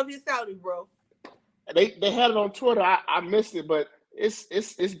of his salary, bro? They had it on Twitter. I missed it, but it's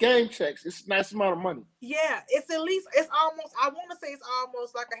game checks. It's a nice amount of money. Yeah, it's almost. I want to say it's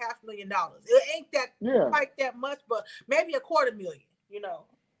almost like $500,000. It ain't that quite that much, but maybe $250,000.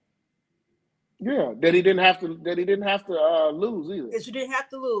 Yeah, that he didn't have to lose either. That you didn't have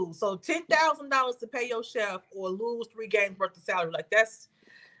to lose. So $10,000 to pay your chef or lose 3 games worth of salary. Like that's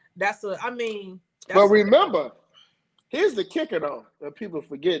but remember, here's the kicker though that people are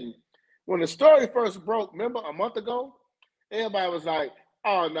forgetting. When the story first broke, remember a month ago, everybody was like,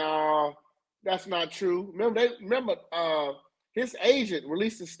 "Oh no, that's not true." Remember, his agent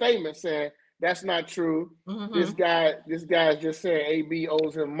released a statement saying that's not true. Mm-hmm. This guy's just saying AB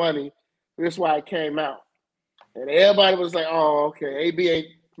owes him money. That's why it came out, and everybody was like, "Oh, okay, AB ain't."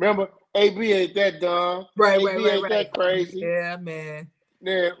 Remember, AB ain't that dumb. Right, AB ain't that crazy. Yeah, man.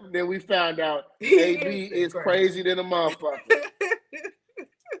 Then we found out AB is crazy than a motherfucker.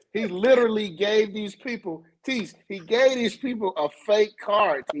 He literally gave these people, Tease, he gave these people a fake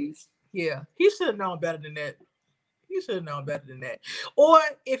card, Tease. Yeah, he should have known better than that. Or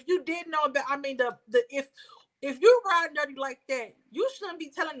if you did know better, I mean, if you ride dirty like that, you shouldn't be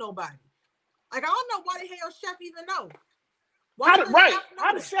telling nobody. Like, I don't know why the hell chef even know. How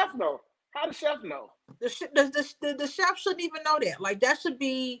does chef know? How does chef know? The chef shouldn't even know that. Like, that should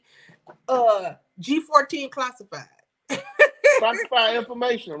be G14 classified. Classified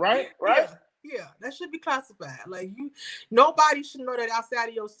information, right? Yeah, that should be classified. Like, nobody should know that outside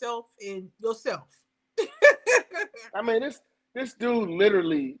of yourself and yourself. I mean, this dude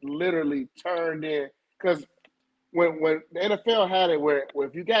literally turned in, because when the NFL had it where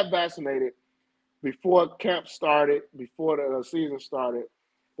if you got vaccinated before camp started, before the season started,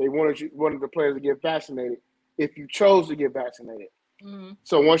 they wanted the players to get vaccinated. if you chose to get vaccinated. Mm-hmm.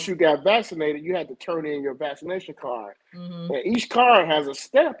 So once you got vaccinated, you had to turn in your vaccination card. Mm-hmm. And each card has a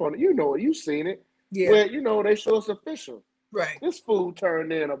stamp on it. You know it. You've seen it. Yeah. Where, they show it's official. Right. This fool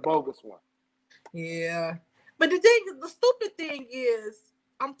turned in a bogus one. Yeah. But the stupid thing is,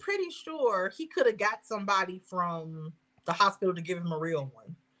 I'm pretty sure he could have got somebody from the hospital to give him a real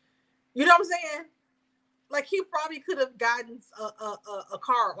one. You know what I'm saying? Like, he probably could have gotten a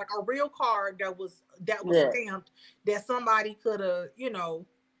card, like a real card that was stamped, that somebody could have,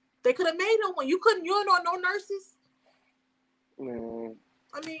 they could have made him one. You don't know no nurses.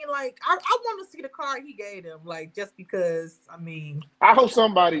 I mean, like, I want to see the card he gave him, like, just because, I mean. I hope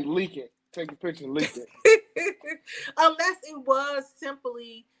somebody leak it. Take a picture and leak it. Unless it was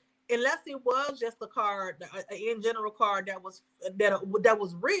just a card, an in general card that was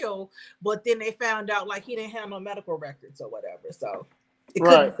real, but then they found out, like, he didn't have no medical records or whatever. So it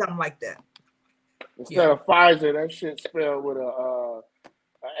could be something like that. Instead of Pfizer, that shit spelled with a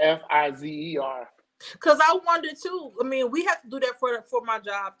F-I-Z-E-R. Because I wonder too. I mean, we have to do that for my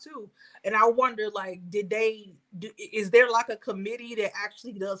job too, and I wonder, like, is there like a committee that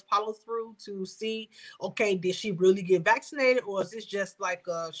actually does follow through to see, okay, did she really get vaccinated, or is this just like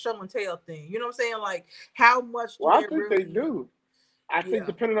a show and tell thing? You know what I'm saying? Like, how much? Well, I think they do. I think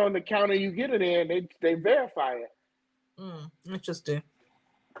depending on the county you get it in, they verify it. Interesting.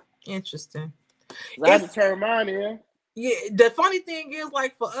 I had to turn mine in. Yeah, the funny thing is,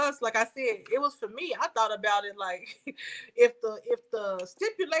 like, for us, like I said, it was for me. I thought about it like, if the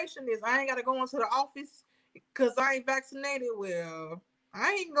stipulation is I ain't got to go into the office because I ain't vaccinated, well,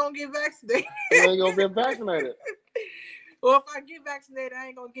 I ain't gonna get vaccinated. You ain't gonna get vaccinated. Or if I get vaccinated, I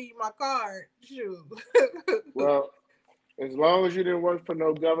ain't gonna give you my card. Shoot. Well, as long as you didn't work for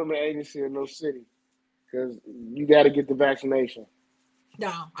no government agency or no city, because you got to get the vaccination.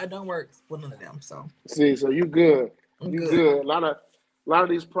 No, I don't work with none of them. So you good. You good. A lot of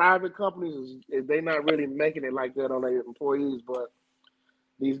these private companies, they not really making it like that on their employees, but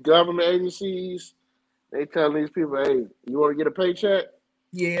these government agencies, they tell these people, hey, you want to get a paycheck?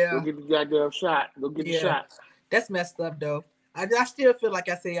 Yeah. Go get the goddamn shot. Go get the shot. That's messed up, though. I still feel like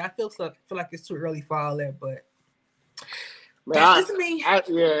I feel like it's too early for all that, but that's just me. I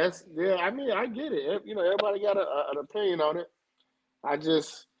mean, I get it. Everybody got an opinion on it. I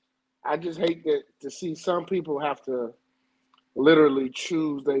just hate to see some people have to literally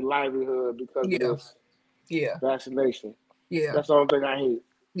choose their livelihood because of this vaccination. Yeah. That's the only thing I hate.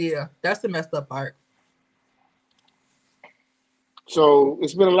 Yeah, that's the messed up part. So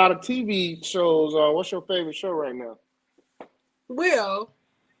it's been a lot of TV shows. What's your favorite show right now? Well,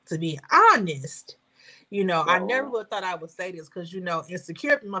 to be honest, I never would have thought I would say this because,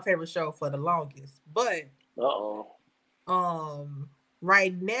 Insecure is my favorite show for the longest. But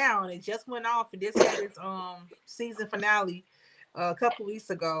right now, and it just went off, and this had its season finale a couple weeks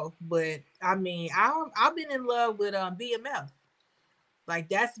ago. But I mean, I've been in love with BMF. Like,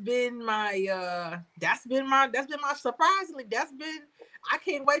 that's been my surprisingly, I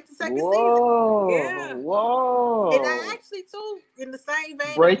can't wait to second season. Yeah. Whoa. And I actually too, in the same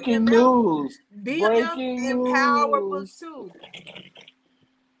vein. Breaking news. BMF and Power Book 2.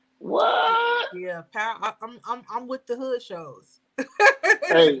 What? Yeah, Power. I'm with the hood shows.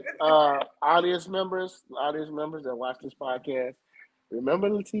 Hey, audience members that watch this podcast, remember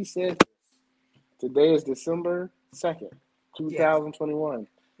Latif said this. Today is December 2nd, 2021.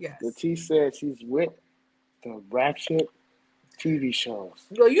 Yes. Latif said she's with the Ratchet TV shows.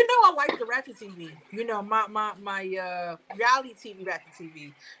 Well, I like the Ratchet TV. My reality TV, Ratchet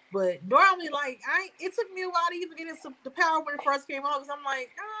TV. But normally, like, it took me a while to even get into the Power when it first came out, because I'm like,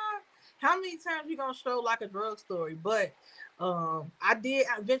 how many times you gonna show like a drug story? But I did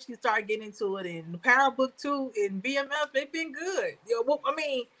eventually start getting into it, and the Power Book 2 and BMF, they've been good. Well, I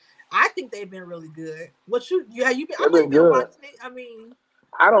mean, I think they've been really good. You've been good. Watching it. I mean,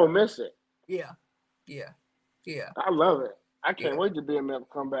 I don't miss it. Yeah. I love it. I can't wait to BMF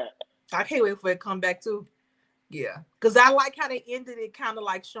come back. I can't wait for it to come back too. Yeah, because I like how they ended it, kind of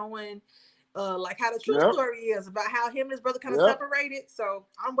like showing, like how the true story is about how him and his brother kind of separated. So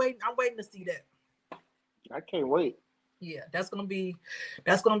I'm waiting to see that. I can't wait. Yeah, that's gonna be.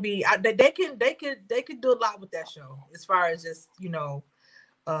 They can do a lot with that show as far as just I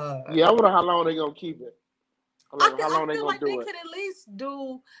wonder how long they gonna keep it. How long they gonna do it? Could at least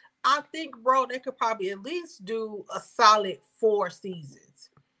do. I think, bro, they could probably at least do a solid 4 seasons.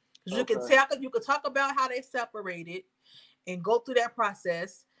 Because you could talk about how they separated and go through that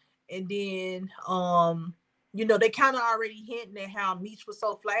process, and then they kind of already hinting at how Meech was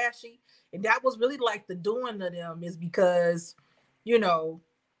so flashy, and that was really like the doing of them, is because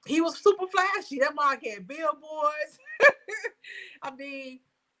he was super flashy. That mom had billboards. I mean,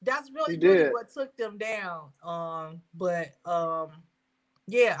 that's He really did. what took them down. But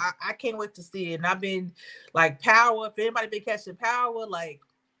yeah, I can't wait to see it. And I've been like Power. If anybody been catching Power, like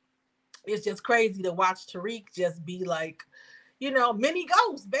it's just crazy to watch Tariq just be like, mini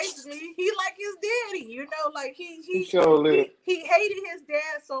ghost. Basically, he like his daddy. Like He sure did. he hated his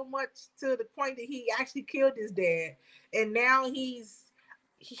dad so much to the point that he actually killed his dad, and now he's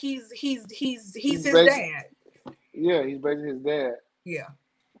his dad. Yeah, he's basically his dad. Yeah,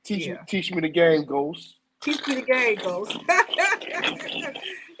 Teach me the game, Ghost. Teach me the game, Ghost.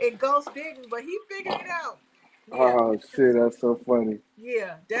 And Ghost didn't, but he figured it out. Yeah. Oh shit, that's so funny.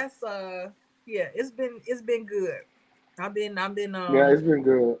 Yeah, that's yeah, it's been good. I've been yeah, it's been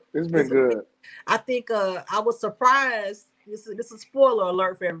good. It's been good. I think I was surprised. This is a spoiler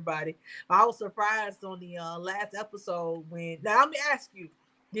alert for everybody. I was surprised on the last episode when. Now let me ask you: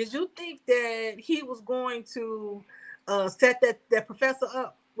 did you think that he was going to set that professor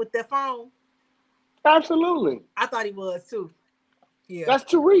up with that phone? Absolutely. I thought he was too. Yeah, that's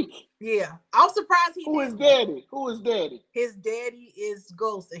Tariq. Yeah, I was surprised he. Who is daddy? Who is daddy? His daddy is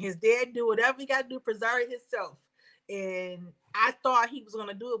Ghost, and his dad do whatever he got to do to preserve himself. And I thought he was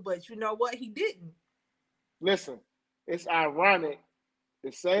gonna do it, but you know what? He didn't. Listen, it's ironic.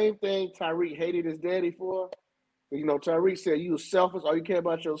 The same thing Tariq hated his daddy for. Tariq said you was selfish. All you care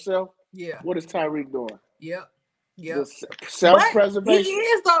about yourself. Yeah. What is Tariq doing? Yep. Self-preservation. He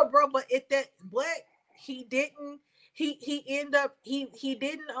is though, bro. But he didn't. He ended up he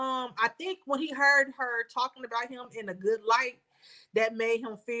didn't. I think when he heard her talking about him in a good light, that made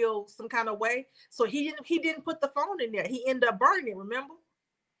him feel some kind of way. So he didn't put the phone in there. He ended up burning it. Remember?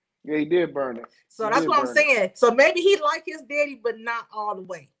 Yeah, he did burn it. So that's what I'm saying. So maybe he liked his daddy, but not all the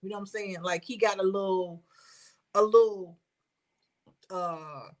way. You know what I'm saying? Like he got a little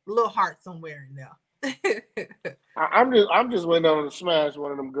heart somewhere in there. I'm just waiting on him to smash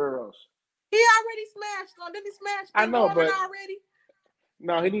one of them girls. He already smashed on. Didn't he smash? I know, but already.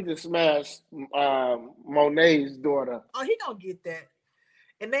 No, he needs to smash Monet's daughter. Oh, he gonna get that.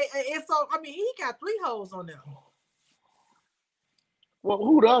 And so I mean he got 3 hoes on there. Well,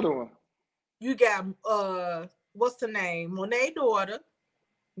 who the other one? You got what's the name? Monet's daughter.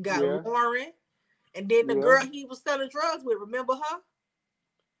 Got Lauren, and then the girl he was selling drugs with. Remember her?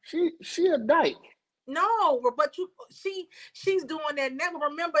 She a dyke. No, but she's doing that now.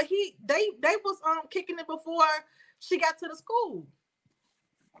 Remember they was kicking it before she got to the school.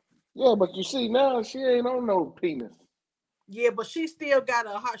 Yeah, but you see now she ain't on no penis. Yeah, but she still get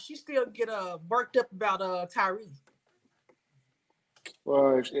worked up about Tyrese.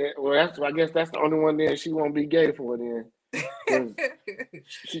 Well, I guess that's the only one then she won't be gay for then.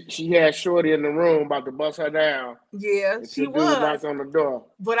 she had Shorty in the room about to bust her down. Yeah, she was knocked on the door.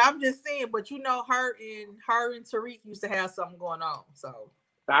 But I'm just saying, her and Tariq used to have something going on. So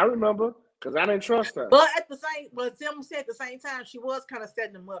I remember because I didn't trust her. But Tim said at the same time she was kind of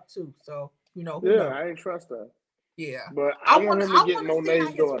setting them up too. So who knows? I didn't trust her. Yeah, but I want him to get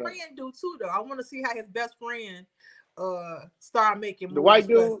Monet's daughter. His friend do too, though. I want to see how his best friend start making moves. The white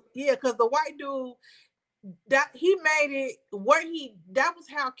dude. Because the white dude that he made it where that was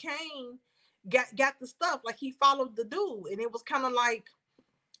how Kane got the stuff. Like he followed the dude, and it was kind of like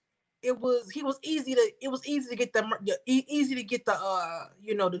it was easy to get the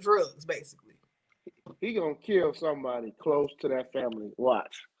the drugs basically. He gonna kill somebody close to that family.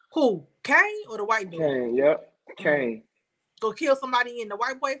 Watch. Who? Kane or the white dude? Kane. Yep. Kane. Go kill somebody in the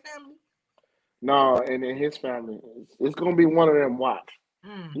white boy family? No, and in his family. It's gonna be one of them. Watch.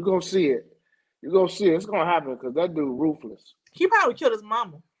 You're gonna see it. You're gonna see it. It's gonna happen because that dude ruthless. He probably killed his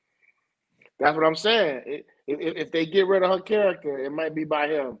mama. That's what I'm saying. If they get rid of her character, it might be by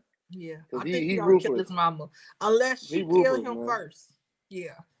him. Yeah, I think he ruthless. Kill his mama unless she killed him first.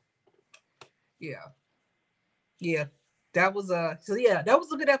 Yeah. That was that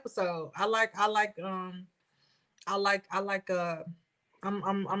was a good episode. I'm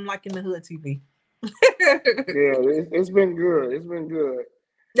liking the hood TV. It's been good. It's been good.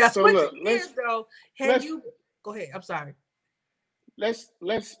 Yeah, so switching gears though. Go ahead? I'm sorry.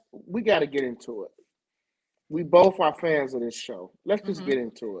 We got to get into it. We both are fans of this show. Let's just get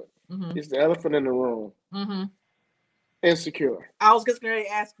into it. Mm-hmm. It's the elephant in the room. Mm-hmm. Insecure. I was just going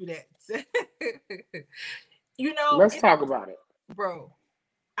to ask you that. Let's talk about it, bro.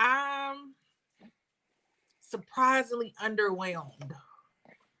 I'm surprisingly underwhelmed.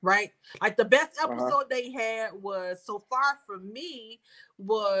 Right, like the best episode they had was so far for me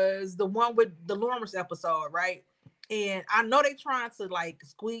was the one with the Lawrence episode, right? And I know they're trying to like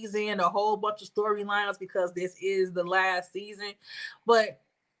squeeze in a whole bunch of storylines because this is the last season, but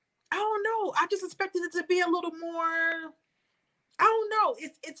know. I just expected it to be a little more. I don't know.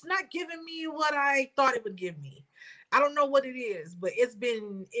 It's not giving me what I thought it would give me. I don't know what it is, but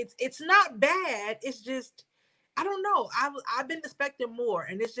it's not bad. It's just I don't know. I've been expecting more,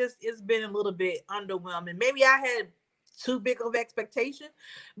 and it's been a little bit underwhelming. Maybe I had too big of expectation,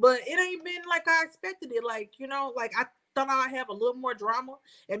 but it ain't been like I expected it. Like like I thought I'd have a little more drama,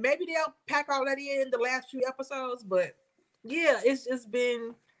 and maybe they'll pack all that in the last few episodes. But yeah, it's just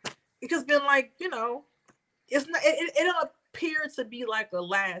been like it's not it don't appear to be like a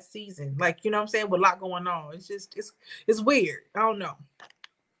last season, like what I'm saying, with a lot going on. It's just it's weird. I don't know.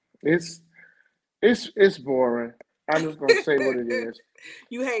 It's boring. I'm just gonna say what it is.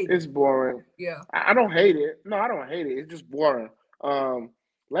 You hate It's it. boring. Yeah. I don't hate it. No, I don't hate it. It's just boring.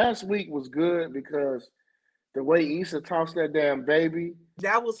 Last week was good because the way Issa tossed that damn baby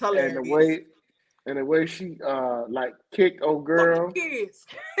That was and the hilarious. way she like kicked old Fuck the girl. kids.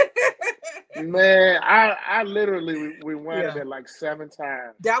 Man, I literally rewinded Yeah. it like 7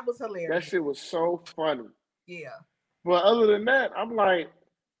 times. That was That hilarious. shit was so funny. Yeah. But other than that, I'm like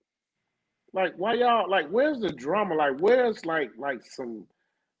why y'all like? Where's the drama? Like, where's like some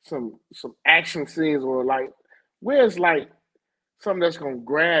action scenes or like where's like something that's gonna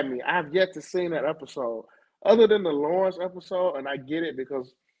grab me? I've yet to see that episode. Other than the Lawrence episode, and I get it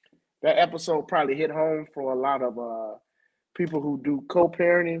because that episode probably hit home for a lot of people who do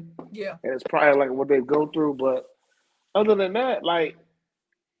co-parenting, Yeah. and it's probably like what they go through. But other than that, like,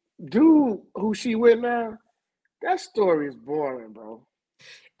 dude, who she with now? That story is boring, bro.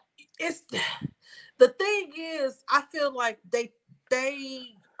 It's the thing is, I feel like they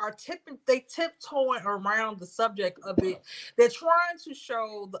are tiptoeing around the subject of it. They're trying to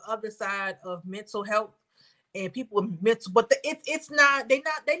show the other side of mental health and people with mental, but it's not. They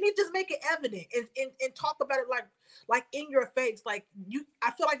need to just make it evident and talk about it like in your face. Like I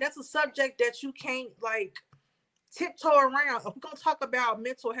feel like that's a subject that you can't like tiptoe around. If we're gonna talk about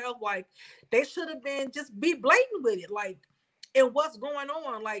mental health, like they should have been just be blatant with it, like and what's going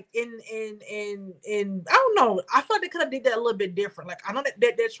on, like in I don't know. I feel like they could have did that a little bit different. Like I know that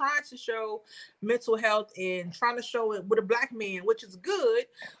they're trying to show mental health and trying to show it with a black man, which is good.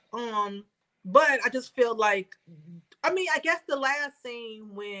 But I just feel like, I mean, I guess the last scene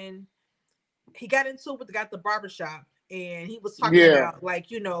when he got into it with the guy at the barbershop and he was talking Yeah, about like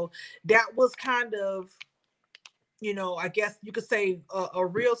that was kind of I guess you could say a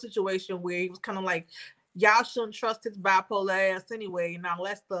real situation where he was kind of like, y'all shouldn't trust his bipolar ass anyway, and all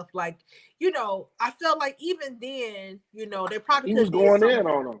that stuff. Like, I felt like even then, they probably he could was have did going some. in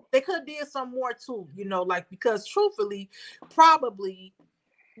on him. They could have did some more too, like because truthfully, probably,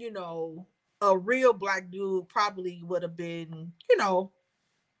 a real black dude probably would have been,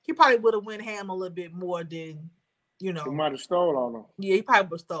 he probably would have went ham a little bit more than, He might have stole on him. yeah, he probably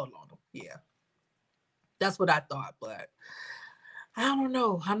would have stolen on him. Yeah. That's what I thought, but I don't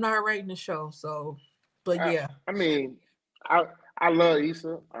know. I'm not rating the show, so but yeah. I mean, I love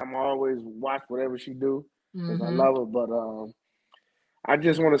Issa. I'm always watch whatever she do because I love her. But I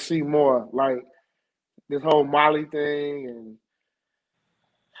just want to see more, like this whole Molly thing, and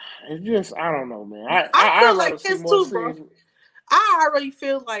it's just I don't know, man. I I feel rather like see this more too, bro. scenes. I already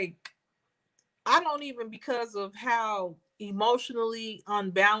feel like I don't even, because of how emotionally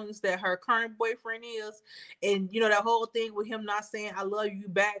unbalanced that her current boyfriend is, and that whole thing with him not saying I love you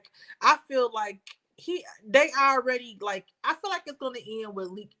back. I feel like they already, like, I feel like it's gonna end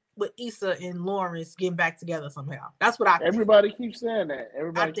with Issa and Lawrence getting back together somehow. That's what I think. Everybody keeps saying that. I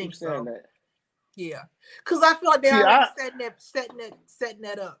Everybody think keeps saying so. that. Yeah, because I feel like they See, already setting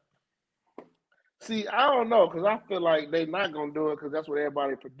that up. I don't know because I feel like they're not gonna do it because that's what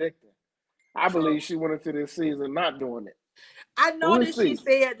everybody predicting. I True. believe she went into this season not doing it. I know We'll that she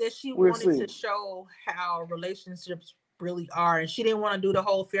see. said that she We'll wanted see. to show how relationships really are, and she didn't want to do the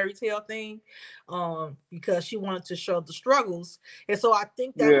whole fairy tale thing, because she wanted to show the struggles. And so I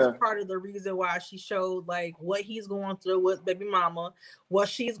think that was Yeah, part of the reason why she showed like what he's going through with baby mama, what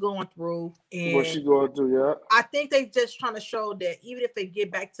she's going through, what and she going through? Yeah, I think they just trying to show that even if they get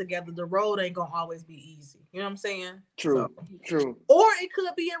back together, the road ain't gonna always be easy. You know what I'm saying? So, true. or it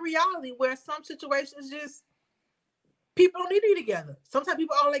could be in reality where some situations just people don't need to be together. Sometimes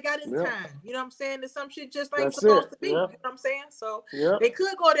people all they got is Yeah, time. You know what I'm saying? There's some shit just ain't that's supposed it. to be. You Yeah, know what I'm saying? So yeah. they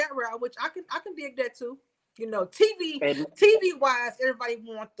could go that route, which I can dig that too. TV And wise, everybody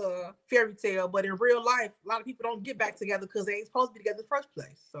want the fairy tale, but in real life, a lot of people don't get back together because they ain't supposed to be together in the first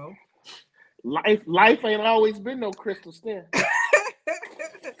place. So life ain't always been no crystal stair.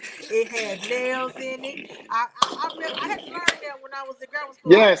 It had nails in it. I remember I had to learn that when I was in grammar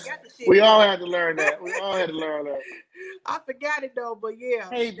school. I Yes, forgot the shit we though. all had to learn that. We all had to learn that. I forgot it though, but yeah.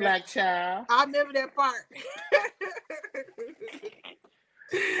 Hey, black child. I remember that part.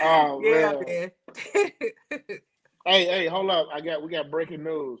 Oh Yeah, man. man. Hey, hold up. We got breaking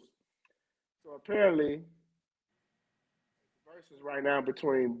news. So apparently, versus right now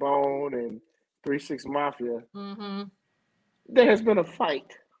between Bone and 3 6 Mafia, Mm-hmm. there has been a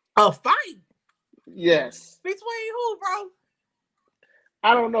fight. A fight Yes. between who, bro?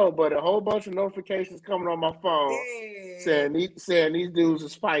 I don't know, but a whole bunch of notifications coming on my phone Yeah. saying these dudes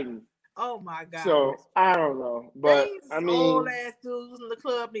is fighting. Oh my god. So I don't know, but These I old mean, ass dudes in the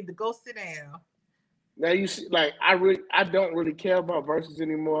club need to go sit down. now you see, like I don't really care about verses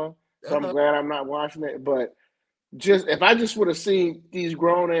anymore, so I'm Uh-huh. glad I'm not watching it. But just if I just would have seen these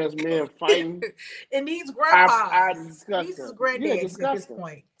grown ass men fighting, And these I grandpas, disgust these is them. Yeah, granddaddies at this disgusting,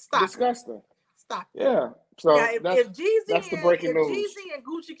 point. Stop it. disgusting. Stop it. Yeah. Now, So if that's the breaking news. Jeezy and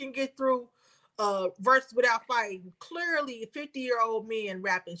Gucci can get through verses without fighting, clearly 50-year-old men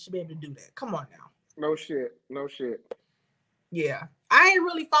rapping should be able to do that. Come on now. No shit. Yeah. I ain't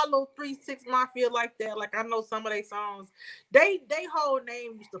really follow 3 6 Mafia like that. Like I know some of their songs. They whole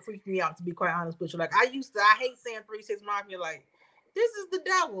name used to freak me out, to be quite honest with you. Like I hate saying 3 6 Mafia, like this is the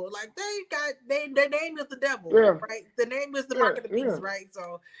devil. Like their name is the devil, Yeah. right? The name is the mark of the beast, right?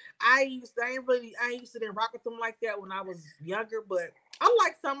 So I used to didn't rock with them like that when I was younger, but I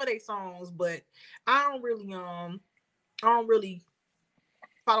like some of their songs, but I don't really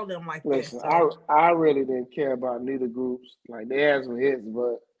follow them like Listen, that. So I really didn't care about neither groups. Like they had some hits,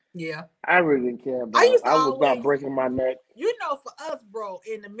 but yeah. I really didn't care about. I was not breaking my neck. You know, for us, bro,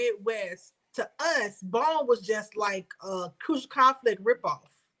 in the Midwest, to us, Bone was just like a Crucial Conflict ripoff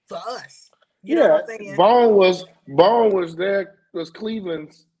for us. You know what I'm saying? Bone was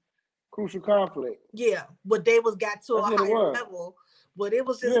Cleveland's Crucial Conflict. Yeah, but they got to a higher level. But it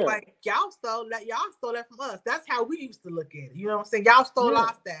was just like y'all stole that from us. That's how we used to look at it. You know what I'm saying? Y'all stole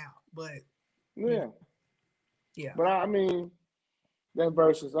our style, but yeah. But I mean, that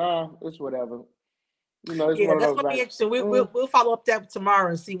versus it's whatever. You know, it's one of that's those. Gonna be interesting. We'll follow up that tomorrow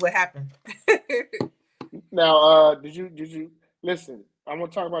and see what happened. Now, did you listen? I'm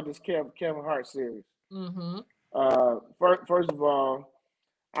gonna talk about this Kevin Hart series. Mm-hmm. First of all,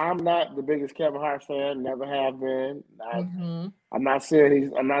 I'm not the biggest Kevin Hart fan. Never have been. I'm not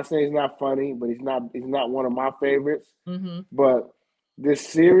saying he's not funny, but he's not one of my favorites. Mm-hmm. But this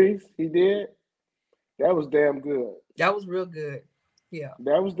series he did, that was damn good. That was real good. Yeah,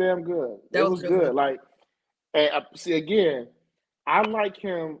 that was damn good. It was good. Like, and see again, I like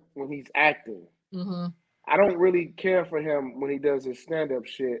him when he's acting. Mm-hmm. I don't really care for him when he does his stand-up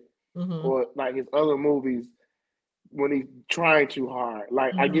shit or like his other movies when he's trying too hard.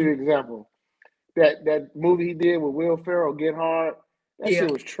 Like, I give you an example. That movie he did with Will Ferrell, Get Hard, that shit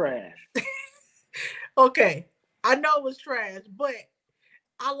was trash. Okay, I know it was trash, but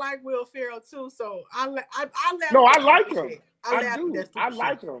I like Will Ferrell too, so I laugh. No, I like him. Shit. I do. I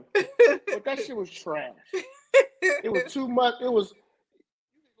like him, but that shit was trash. It was too much. It was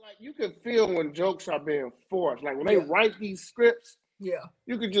like you could feel when jokes are being forced. Like when they write these scripts,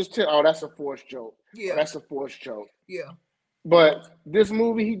 you could just tell, oh, that's a forced joke. Yeah, that's a forced joke. Yeah. But this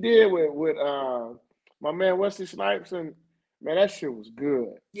movie he did with my man Wesley Snipes, and man, that shit was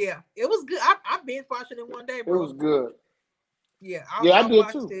good. Yeah, it was good. I've been watching it one day, bro. It was good. Yeah, I did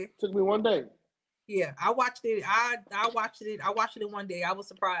too. It took me one day. Yeah, I watched it. I watched it. I watched it in one day. I was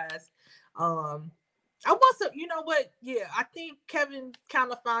surprised. I wasn't, you know what? Yeah, I think Kevin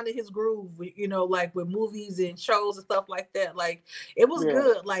kind of found his groove, you know, like with movies and shows and stuff like that. Like it was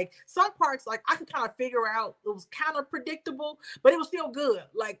good. Like some parts, like I could kind of figure out it was kind of predictable, but it was still good.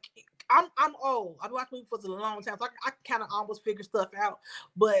 Like I'm old. I've watched movies for a long time, so I kind of almost figure stuff out.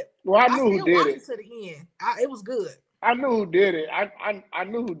 But I knew who did it to the end. It was good. I knew who did it. I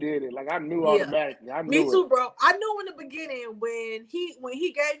knew who did it. Like I knew automatically. I knew Me too, bro. I knew in the beginning when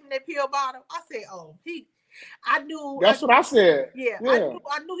he gave him that pill bottle. I said, "Oh, I knew." That's what I said. Yeah.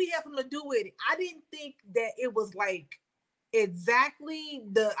 I knew he had something to do with it. I didn't think that it was like exactly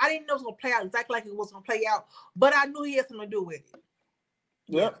I didn't know it was gonna play out exactly like it was gonna play out, but I knew he had something to do with it.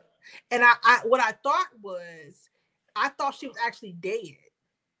 Yep. And what I thought she was actually dead.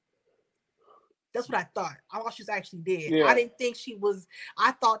 That's what I thought. I thought she was actually dead. Yeah. I didn't think she was.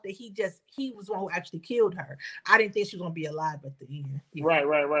 I thought that he was the one who actually killed her. I didn't think she was gonna be alive at the end. Yeah.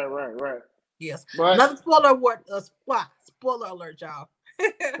 Right. Yes. But another spoiler alert. Spoiler alert, y'all.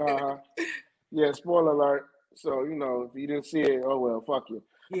 Yeah, spoiler alert. So you know, if you didn't see it, oh well, fuck you.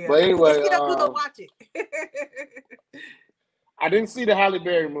 Yeah. But anyway, it's still good to watch it. I didn't see the Halle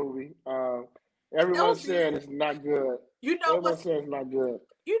Berry movie. It Everyone's was saying decent. it's not good. You know Everyone's what's saying it's not good.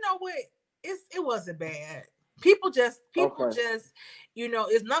 you know what? It wasn't bad. People Okay. just,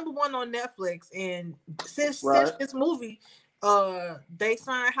 it's number one on Netflix, and since Right. this movie, they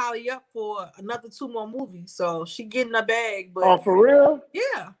signed Holly up for another 2 more movies, so she getting a bag. Oh, But for real?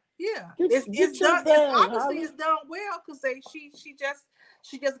 yeah, it's Get your done. It's bag, obviously Holly. it's done well because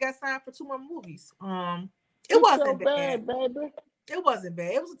she just got signed for 2 more movies. It Get your wasn't bad. bag, baby. It wasn't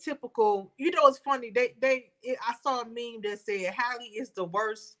bad. It was a typical. It's funny. I saw a meme that said Halle is the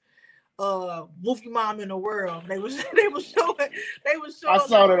worst movie mom in the world. They was showing I saw like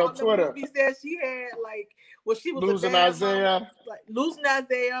that on all the Twitter. movies that she had, like when she was a Losing bad mama, Isaiah, like Losing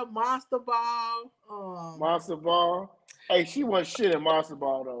Isaiah, Monster Ball. Monster Ball. Hey, she wasn't shit in Monster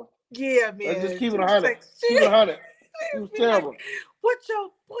Ball though. Yeah, Let's just man. keep She it a was just hundred. like Keep it 100. She was she'd be like, terrible. "What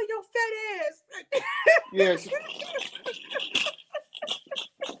your fat ass?" Yeah.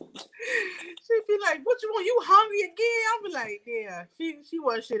 She'd be like, "What you want? You hungry again?" I'd be like, "Yeah." She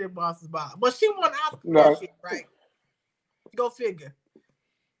wasn't shit in Monster Ball, but she won Oscar for that No. shit, right? Go figure.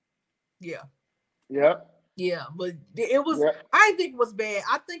 Yeah. Yep. Yeah, but it was. Yep. I didn't think it was bad.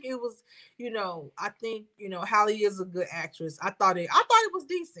 I think it was. I think Halle is a good actress. I thought it was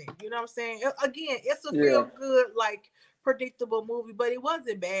decent. You know what I'm saying? Again, it's a Yeah. feel good, like predictable movie, but it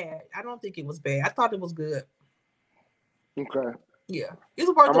wasn't bad. I don't think it was bad. I thought it was good. Okay. Yeah, it's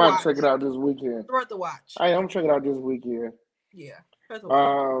worth I the might watch. check it out this weekend. It's worth the watch. I'm checking it out this weekend. Yeah, worth the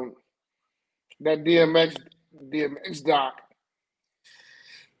watch. That DMX doc.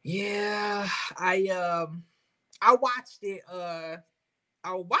 Yeah, I watched it. I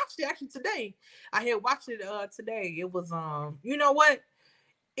watched it actually today. I had watched it today. It was you know what?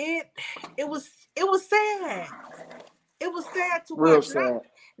 It it was sad. It was sad to Real watch. sad.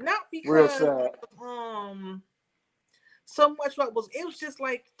 Not Real because sad. so much what was it was just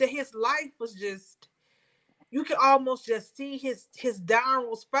like that his life was just you could almost just see his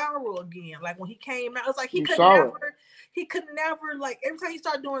downward spiral again. Like when he came out, it's like You saw it. he could never like every time he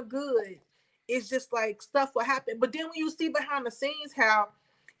started doing good, it's just like stuff will happen. But then when you see behind the scenes how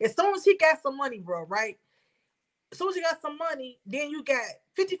as soon as he got some money, bro, right? As soon as you got some money, then you got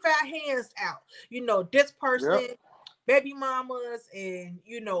 55 hands out. This person, Yep. baby mamas, and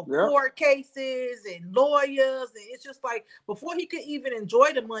Yep. court cases and lawyers. And it's just like before he could even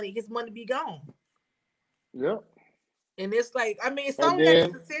enjoy the money, his money be gone. Yep. And it's like, I mean, some And of that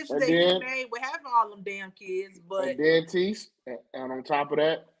then decisions and that he then made with having all them damn kids, but and then Tease, and on top of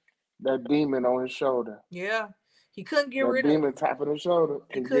that, that demon on his shoulder. yeah, he couldn't get That rid of demon it. tapping his shoulder.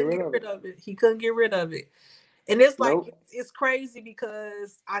 He Couldn't get couldn't rid get of rid it. of it. He couldn't get rid of it. And it's like Nope. it's crazy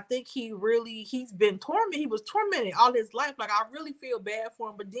because I think he's been tormented. He was tormented all his life. Like I really feel bad for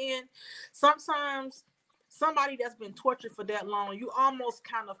him. But then sometimes somebody that's been tortured for that long, you almost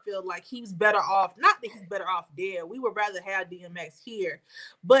kind of feel like he's better off. Not that he's better off dead. We would rather have DMX here,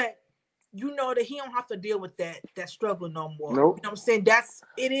 but you know that he don't have to deal with that struggle no more. Nope. You know what I'm saying?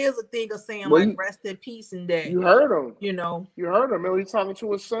 It is a thing of saying Well, like rest in peace and that. you heard him. You know. You heard him. Remember he talking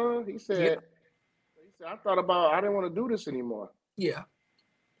to his son? He Yeah. said, I didn't want to do this anymore. Yeah.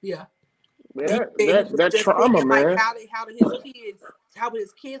 Yeah, He was that just trauma, thinking like man. how would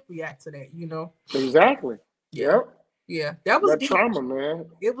his kids react to that, Exactly. Yeah. Yep. Yeah. That was That deep. trauma, man.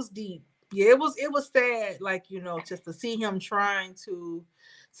 It was deep. Yeah, it was sad, like, just to see him trying to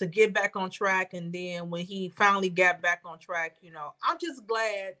get back on track. And then when he finally got back on track, I'm just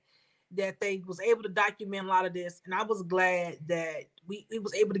glad that they was able to document a lot of this. And I was glad that we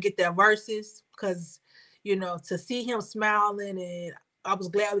was able to get that verses because, to see him smiling, and I was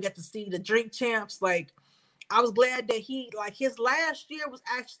glad we got to see the Drink Champs. Like, I was glad that he, like, his last year was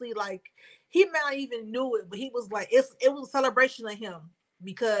actually like, he might not even knew it, but he was like, it was a celebration of him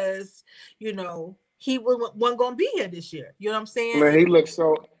because, he wasn't going to be here this year. You know what I'm saying? Man, he looked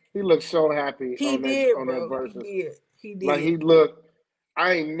so happy He on did, that bro. versus. He did. Like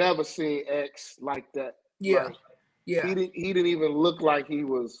I ain't never seen X like that. Yeah. Like, yeah. He didn't even look like he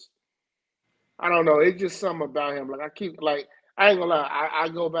was. I don't know. It's just something about him. Like I ain't gonna lie. I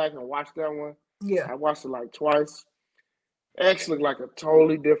go back and watch that one. Yeah. I watched it like twice. X looked like a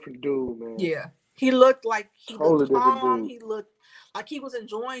totally different dude, man. Yeah. He looked like he totally looked calm. Dude. He looked like he was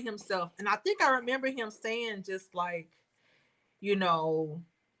enjoying himself. And I think I remember him saying just like,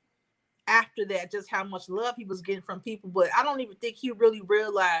 after that, just how much love he was getting from people. But I don't even think he really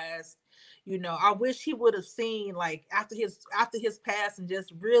realized, You know, I wish he would have seen like after his passing,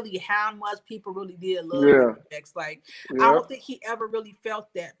 just really how much people really did love Yeah. DMX. Like, I Yeah. don't think he ever really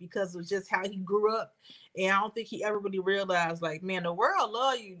felt that because of just how he grew up, and I don't think he ever really realized like, man, the world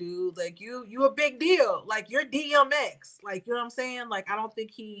love you, dude. Like you a big deal. Like you're DMX. Like you know what I'm saying? Like I don't think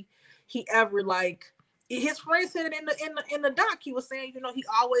he ever like. His friend said it in the doc. He was saying, you know, he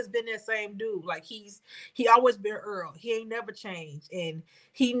always been that same dude. Like he always been Earl. He ain't never changed, and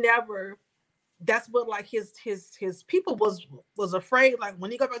he never. That's what like his people was afraid. Like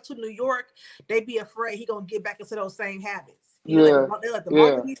when he go back to New York, they be afraid he gonna get back into those same habits. He was Yeah. like the Yeah.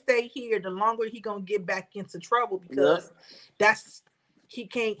 longer he stay here, the longer he gonna get back into trouble because Yep. that's he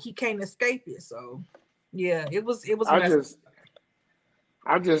can't escape it. So yeah, it was I messed.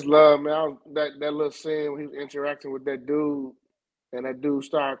 just love, man. That little scene when he was interacting with that dude, and that dude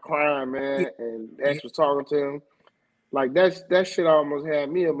started crying, Yeah, man, and yeah, X was talking to him. Like that shit almost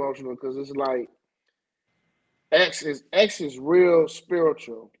had me emotional because it's like X is real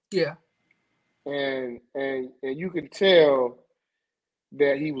spiritual, yeah. and you can tell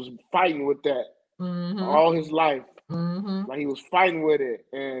that he was fighting with that Mm-hmm. all his life. Mm-hmm. Like he was fighting with it,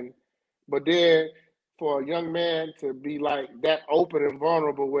 but then for a young man to be like that open and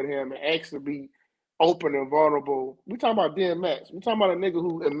vulnerable with him, and X to be open and vulnerable. We talking about DMX. We talking about a nigga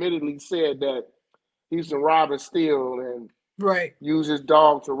who admittedly said that he used to rob and steal and Right. use his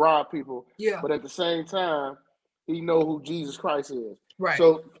dog to rob people, Yeah. but at the same time, he know who Jesus Christ is. Right.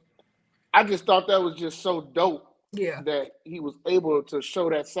 So I just thought that was just so dope Yeah. that he was able to show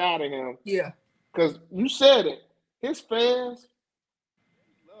that side of him. Yeah. Because you said it, his fans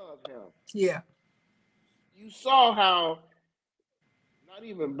love him. Yeah. You saw how not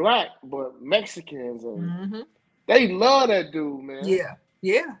even black, but Mexicans and Mm-hmm. they love that dude, man. Yeah.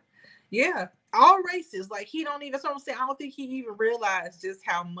 Yeah. Yeah. All races. Like he don't even. That's what I'm saying. I don't think he even realized just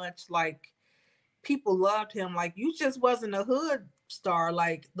how much like people loved him. Like you just wasn't a hood star.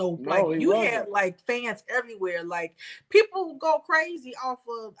 Like like No, he you had wasn't. like fans everywhere. Like people go crazy off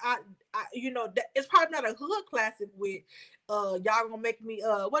of you know it's probably not a hood classic with y'all gonna make me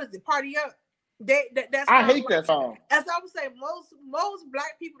what is it, Party Up. That I song, hate like that song. as I would say, most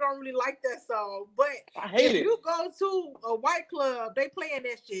black people don't really like that song. But I hate if it. you go to a white club, they playing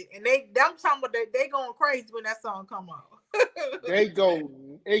that shit, and I'm talking about they going crazy when that song come on. They go,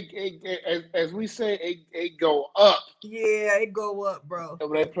 as we say, it go up Yeah, it go up, bro.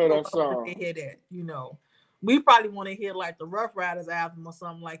 when they It play go that up when song. they hear that. You know, we probably want to hear like the Rough Riders album or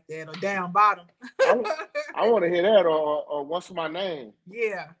something like that, or Down Bottom. I want to hear that or What's My Name.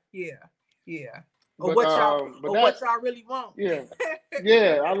 Yeah, yeah, yeah. But Or that, what y'all really want.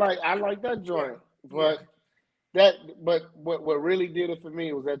 yeah, I like that Yeah, joint. yeah. But what really did it for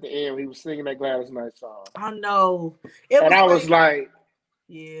me was at the end when he was singing that Gladys Knight song, I know. It and was I was like, like,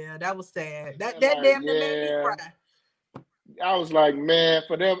 yeah, that was sad. That man, like damn near made me cry. I was like, man,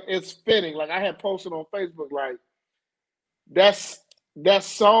 for them it's fitting. Like I had posted on Facebook, like that's that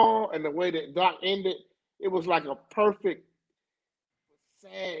song and the way that Doc ended, it was like a perfect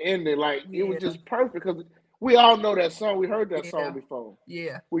sad ending. Like it was Yeah, just perfect because we all know that song. We heard that song yeah, before.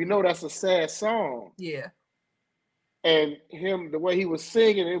 yeah, We know that's a sad song. yeah, And him, the way he was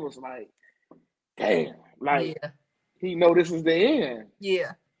singing, it was like, damn, like yeah. he know this is the end.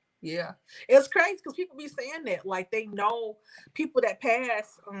 Yeah, yeah. It's crazy because people be saying that, like they know people that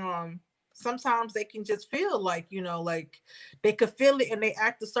pass. Sometimes they can just feel like like they could feel it and they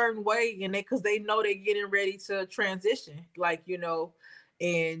act a certain way, and because they know they're getting ready to transition, like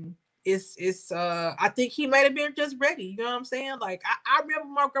and it's. I think he might have been just ready. You know what I'm saying? Like I remember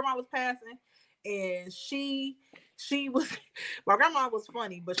my grandma was passing, and she was my grandma was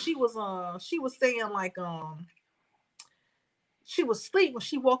funny, but she was saying like she was asleep when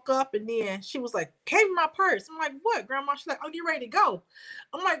she woke up, and then she was like, "Gave me my purse." I'm like, "What, Grandma?" She's like, "I'm getting ready to go."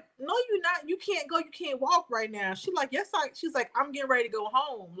 I'm like, "No, you're not. You can't go. You can't walk right now." She's like, "Yes, I." She's like, "I'm getting ready to go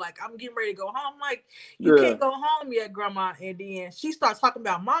home. Like, I'm getting ready to go home." I'm like, "You Yeah. can't go home yet, Grandma." And then she starts talking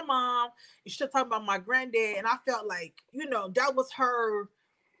about my mom, and she started talking about my granddad, and I felt like that was her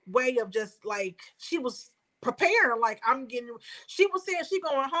way of just like she was preparing, like she was saying she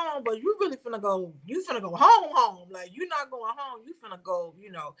going home, but you really finna go home, like you're not going home, you finna go,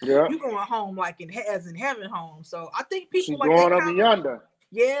 Yeah. you going home like as in heaven home. So I think people She like they going up kind and of, yonder.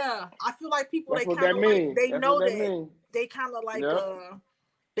 yeah, I feel like people That's they what kind that of like means. they That's know what that that means. they kind of like Yep.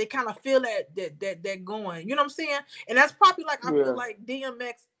 they kind of feel that going, you know what I'm saying? And that's probably like I feel like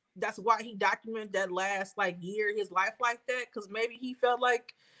DMX, that's why he documented that last like year of his life like that, because maybe he felt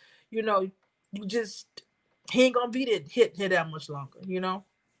like you just he ain't gonna be hit that much longer,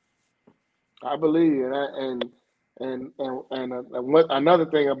 I believe, and what another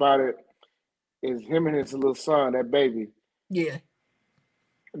thing about it, is him and his little son, that baby. Yeah.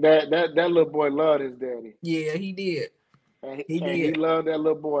 That little boy loved his daddy. Yeah, he did. And He he did. loved that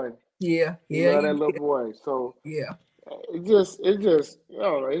little boy. Yeah. He Yeah, loved he that little did. boy. So Yeah. it just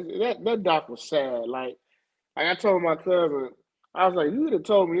that doc was sad. Like I told my cousin, I was like, you would have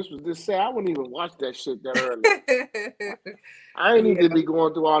told me this was this sad, I wouldn't even watch that shit that early. I ain't need to be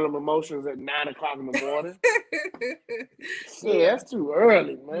going through all them emotions at 9 o'clock in the morning. Shit, that's too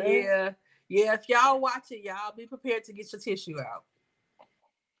early, man. Yeah. Yeah, if y'all watch it, y'all be prepared to get your tissue out.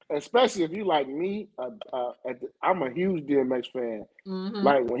 Especially if you like me, I'm a huge DMX fan. Mm-hmm.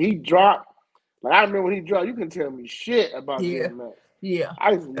 Like when he dropped, like I remember when he dropped, you can tell me shit about DMX. Yeah.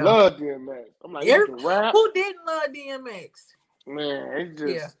 I just love DMX. I'm like, he can rap. Who didn't love DMX? Man, it's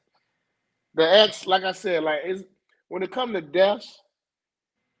just the X, like I said, like it's when it comes to deaths,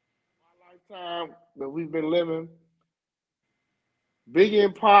 my lifetime that we've been living, Biggie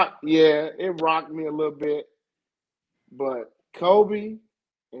and Pac, yeah, it rocked me a little bit. But Kobe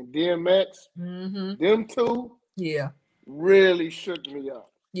and DMX, them two, really shook me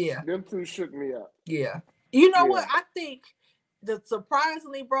up. Yeah. Them two shook me up. Yeah. You know what? I think that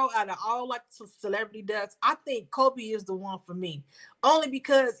surprisingly, bro, out of all like celebrity deaths, I think Kobe is the one for me. Only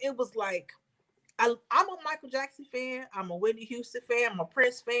because it was like I'm a Michael Jackson fan, I'm a Whitney Houston fan, I'm a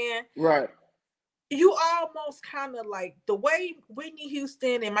Prince fan. Right. You almost kind of like the way Whitney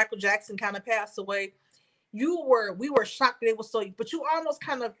Houston and Michael Jackson kind of passed away. We were shocked that it was so, but you almost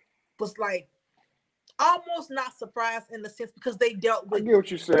kind of was like almost not surprised in the sense because they dealt with I get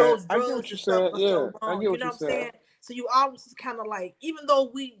what you said. those drugs. I get what you said. So Yeah, long, I get what you know what I'm saying. So you almost kind of like, even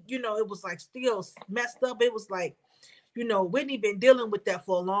though we, it was like still messed up. It was like, Whitney been dealing with that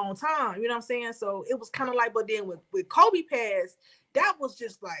for a long time. You know what I'm saying? So it was kind of like, but then with Kobe passed, that was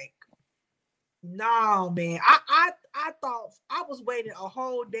just like, no, man. I thought I was waiting a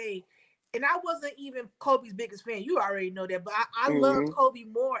whole day. And I wasn't even Kobe's biggest fan. You already know that. But I loved Kobe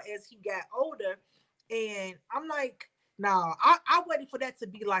more as he got older. And I'm like, no, I waited for that to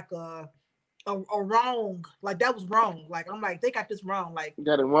be like a wrong. Like, that was wrong. Like, I'm like, they got this wrong. Like,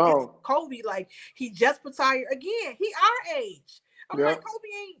 got it wrong. Kobe, like, he just retired. Again, he our age. I'm like, Kobe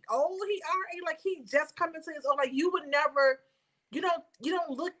ain't old. He our age. Like, he just come into his own. Like, you would never, you don't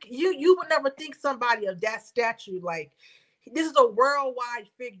look, you would never think somebody of that stature, like, this is a worldwide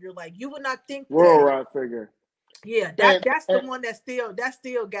figure. Like, you would not think worldwide figure. Yeah, that's the one that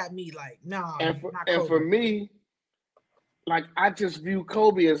still got me like, no. And for me, like, I just view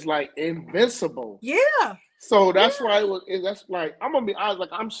Kobe as like invincible. Yeah. So that's why that's like, I'm gonna be honest, like,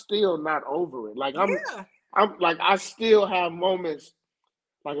 I'm still not over it. Like I'm like, I still have moments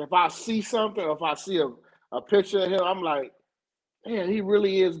like if I see something, or if I see a picture of him, I'm like, man, he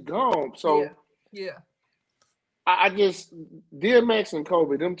really is gone. So yeah. I just DMX and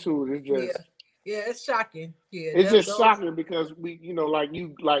Kobe, them two is just it's shocking. Yeah, it's just shocking because we,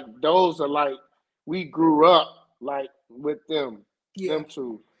 like those are like we grew up like with them, them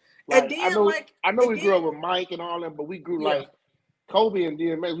two. Like, and then, I know we grew up with Mike and all them, but we grew like Kobe and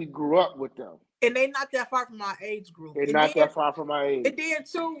DMX. We grew up with them. And they're not that far from our age group. They're not that far from my age. And then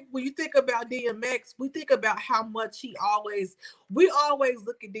too, when you think about DMX, we think about how much we always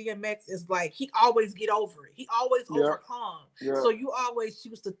look at DMX as like, he always get over it. He always overcome. Yeah. So you always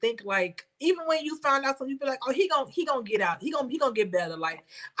used to think like, even when you found out something, you be like, oh, he gonna get out. He gonna get better. Like,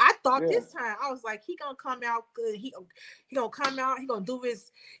 I thought this time, I was like, he gonna come out good. He gonna come out. He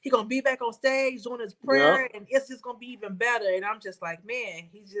gonna be back on stage doing his prayer, and it's just gonna be even better. And I'm just like, man,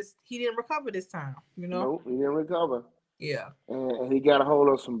 he didn't recover this time. Nope, he didn't recover. Yeah. And he got a hold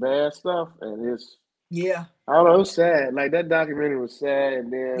of some bad stuff, and it's I don't know, it was sad. Like, that documentary was sad,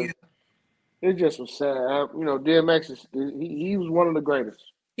 and then it just was sad. DMX he was one of the greatest.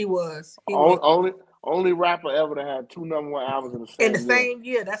 He was. Only rapper ever to have 2 number 1 albums in the same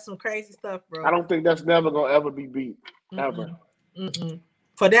year. That's some crazy stuff, bro. I don't think that's never gonna ever be beat. Ever.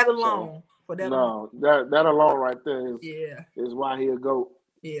 For that alone. Alone. That alone right there is why he a GOAT.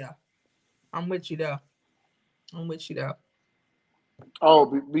 Yeah. I'm with you though. Oh,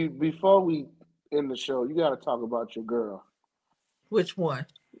 before we end the show, you got to talk about your girl. Which one?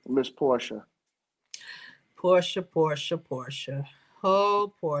 Miss Portia. Portia.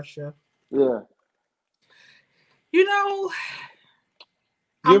 Oh, Portia. Yeah.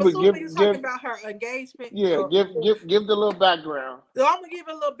 I'm assuming you're talking about her engagement. Yeah, give the little background. So I'm gonna give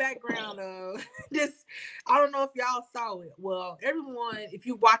a little background of this. I don't know if y'all saw it. Well, everyone, if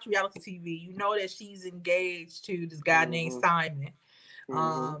you watch reality TV, you know that she's engaged to this guy named Simon.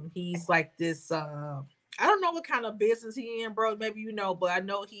 He's like this. I don't know what kind of business he in, bro. Maybe you know, but I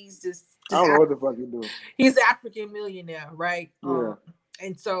know he's just I don't know what the fuck he do. He's an African millionaire, right? Yeah.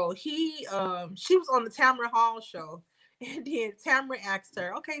 And so she was on the Tamara Hall show, and then Tamara asked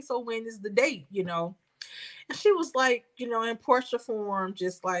her, "Okay, so when is the date?" And she was like, in Portia form,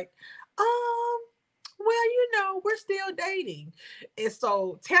 just like, well, we're still dating. And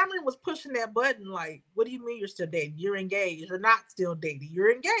so Tamara was pushing that button, like, what do you mean you're still dating? You're engaged. You're not still dating.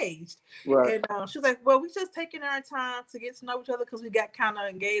 You're engaged. Right. And she was like, well, we just taking our time to get to know each other because we got kind of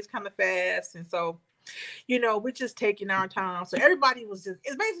engaged kind of fast. And so, we're just taking our time. So everybody was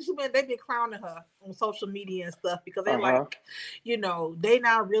it's basically they've been clowning her on social media and stuff because they're like, they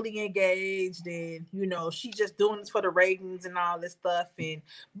not really engaged, and she just doing this for the ratings and all this stuff.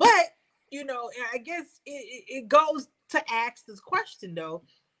 But I guess it goes to ask this question though.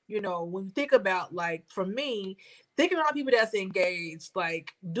 When you think about, like, for me, thinking about people that's engaged,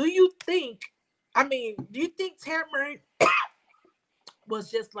 like, do you think Tamara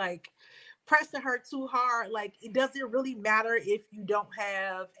was just like pressing her too hard? Like, it doesn't really matter if you don't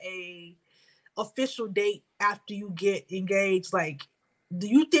have a official date after you get engaged. Like, do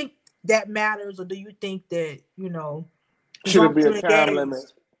you think that matters, or do you think that should it be a time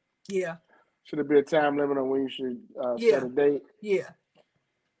limit? Yeah. Should it be a time limit on when you should set a date? Yeah.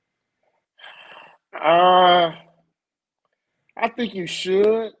 I think you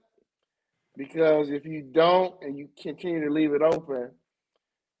should, because if you don't and you continue to leave it open,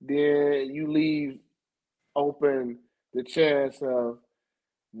 then you leave open the chance of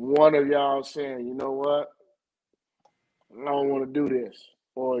one of y'all saying, you know what, I don't want to do this,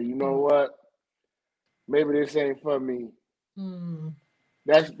 or you know what, maybe this ain't for me.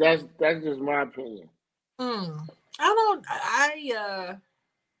 That's just my opinion.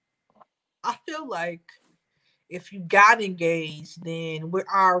 I feel like if you got engaged, then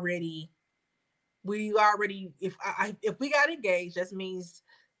if we got engaged, that means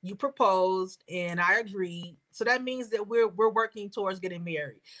you proposed and I agreed. So that means that we're working towards getting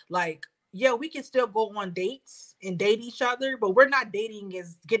married. Like, yeah, we can still go on dates and date each other, but we're not dating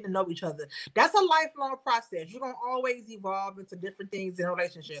as getting to know each other. That's a lifelong process. You're gonna always evolve into different things in a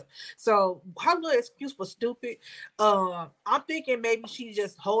relationship. So her little excuse was stupid. I'm thinking maybe she's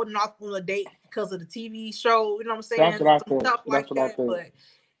just holding off on a date because of the TV show. You know what I'm saying? That's what I think. Stuff like That's what that. I think. But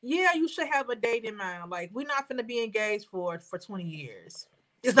yeah, you should have a date in mind. Like, we're not going to be engaged for 20 years.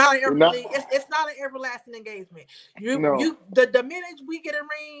 It's not an it's not an everlasting engagement. The minute we get a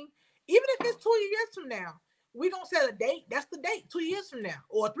ring, even if it's 2 years from now, we're gonna set a date. That's the date. 2 years from now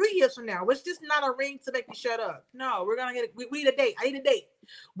or 3 years from now. It's just not a ring to make you shut up. No, we're gonna get we need a date. I need a date.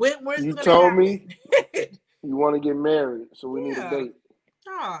 When's you gonna told happen? Me you want to get married, so we need a date.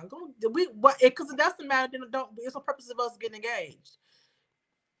 Because it doesn't matter. Then it's the purpose of us getting engaged.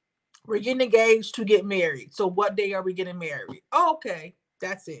 We're getting engaged to get married. So what day are we getting married? Oh, okay,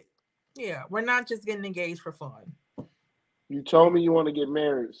 that's it. Yeah, we're not just getting engaged for fun. You told me you want to get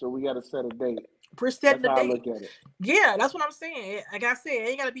married, so we got to set a date. We're setting that's a how date. I look at it. Yeah, that's what I'm saying. Like I said, it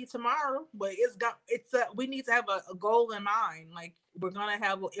ain't gotta be tomorrow, but we need to have a goal in mind. Like, we're gonna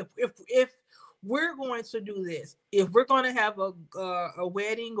have if we're going to do this, if we're gonna have a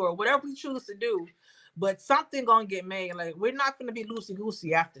wedding or whatever we choose to do, but something gonna get made. Like, we're not gonna be loosey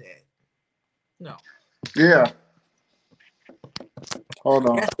goosey after that. No. Yeah. Hold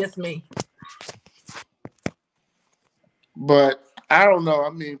on. That's just me. But I don't know. I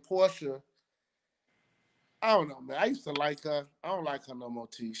mean, Portia, I don't know, man. I used to like her. I don't like her no more,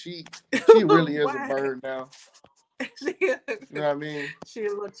 T. She really is a bird now. You know what I mean? She a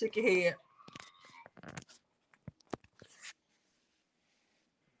little chicken head.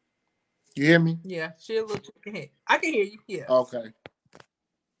 You hear me? Yeah, she a little chicken head. I can hear you. Yeah. Okay.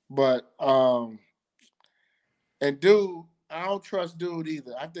 But and dude, I don't trust dude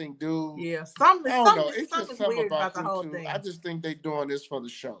either. I think dude. Yeah, I don't know. It's just something about the whole thing. I just think they doing this for the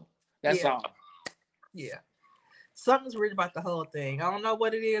show. That's all. Yeah. Something's weird about the whole thing. I don't know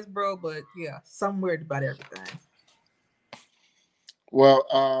what it is, bro, but yeah, something weird about everything. Well,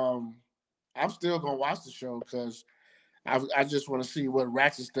 I'm still gonna watch the show because I just want to see what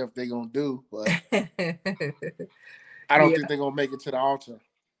ratchet stuff they're gonna do, but I don't think they're gonna make it to the altar.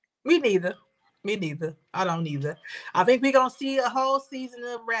 Me neither. I don't either. I think we're gonna see a whole season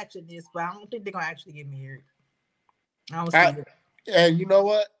of ratchetness, but I don't think they're gonna actually get married. I don't see it. And you know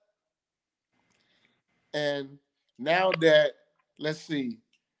what? And now that, let's see,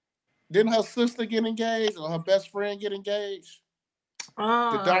 didn't her sister get engaged or her best friend get engaged?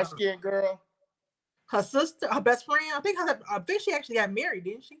 The dark skinned girl. Her sister, her best friend. I think she actually got married,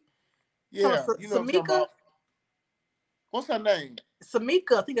 didn't she? Yeah, you know Samika. What's her name?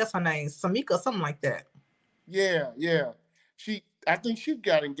 Samika, I think that's her name. Samika, something like that. Yeah. I think she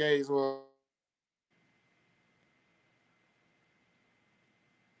got engaged.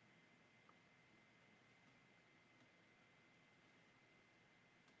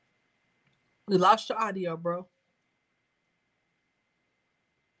 We lost your audio, bro.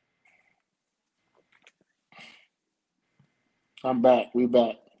 I'm back. We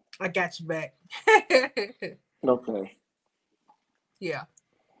back. I got you back. Okay. Yeah.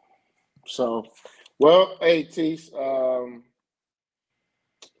 So, well, hey, Tease, we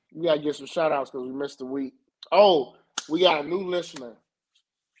got to get some shout outs because we missed a week. Oh, we got a new listener.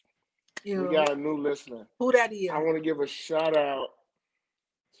 You We got a new listener. Who that is? I want to give a shout out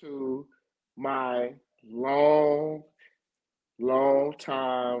to my long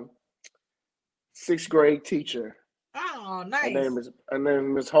time 6th grade teacher. Oh, nice. Her name is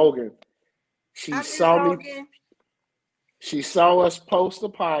Miss Hogan. She saw us post a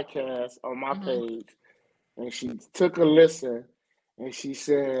podcast on my page, and she took a listen, and she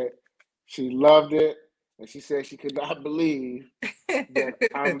said she loved it, and she said she could not believe that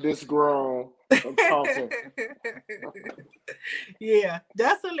I'm this grown and talking. Yeah,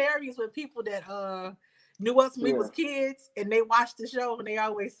 that's hilarious with people that knew us when we was kids and they watched the show, and they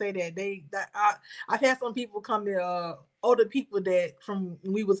always say that I've had some people come to older people that from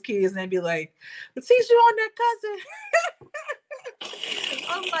when we was kids and they be like, "The teacher on that cousin."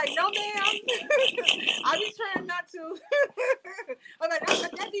 I'm like, "No, ma'am." I be trying not to. I'm like,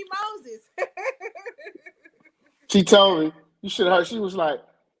 "That be Moses." She told me, you should have heard. She was like,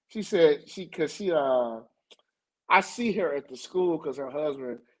 she said I see her at the school because her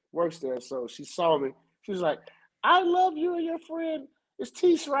husband works there. So she saw me. She was like, "I love you and your friend. It's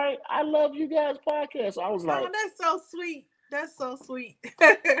Tease, right? I love you guys' podcast." So I was like, "Oh, that's so sweet. That's so sweet."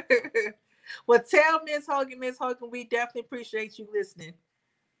 Well, tell Miss Hogan, we definitely appreciate you listening.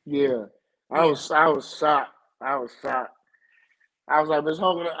 Yeah, I was shocked. I was like, Miss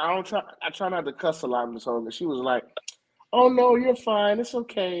Hogan, I try not to cuss a lot, Miss Hogan. She was like, "Oh no, you're fine. It's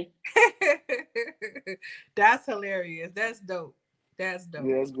okay." That's hilarious. That's dope. That's dope.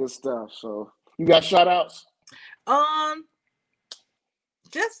 Yeah, it's good stuff. So you got shout outs?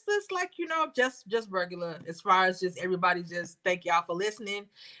 Just like, just regular, as far as just everybody, just thank y'all for listening.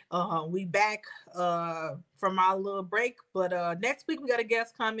 We back from our little break, but next week we got a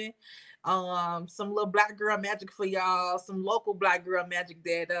guest coming. Some little black girl magic for y'all, some local black girl magic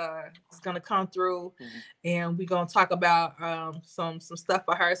that is gonna come through, and we're gonna talk about some stuff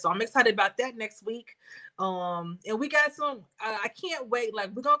for her. So I'm excited about that next week. And we got some I can't wait.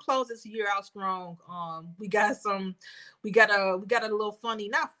 Like, we're gonna close this year out strong. We got a little funny,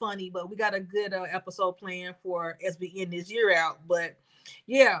 not funny, but we got a good episode planned for as we end this year out. But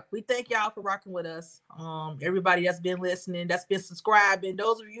yeah, we thank y'all for rocking with us. Everybody that's been listening, that's been subscribing.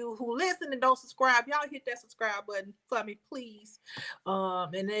 Those of you who listen and don't subscribe, y'all hit that subscribe button for me, please.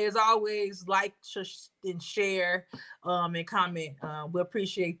 And as always, like and share and comment. We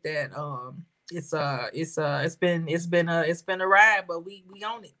appreciate that. It's been a ride, but we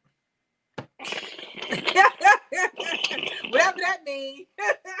own it. Whatever that means.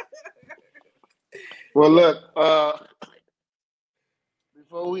 Well, look,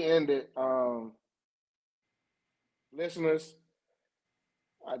 before we end it, listeners,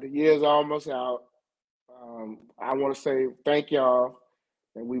 the year's almost out. I want to say thank y'all,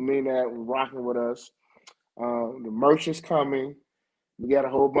 and we mean that. We're rocking with us. The merch is coming. We got a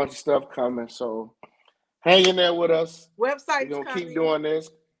whole bunch of stuff coming, so hang in there with us. Website's We're gonna coming. keep doing this.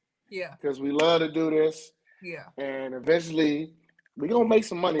 Yeah. Because we love to do this. Yeah. And eventually we're gonna make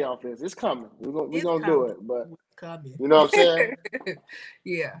some money off this. It's coming. We're gonna do it. But you know what I'm saying?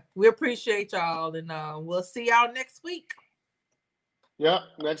 Yeah. We appreciate y'all, and we'll see y'all next week. Yep,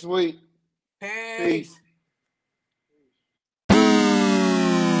 next week. Peace.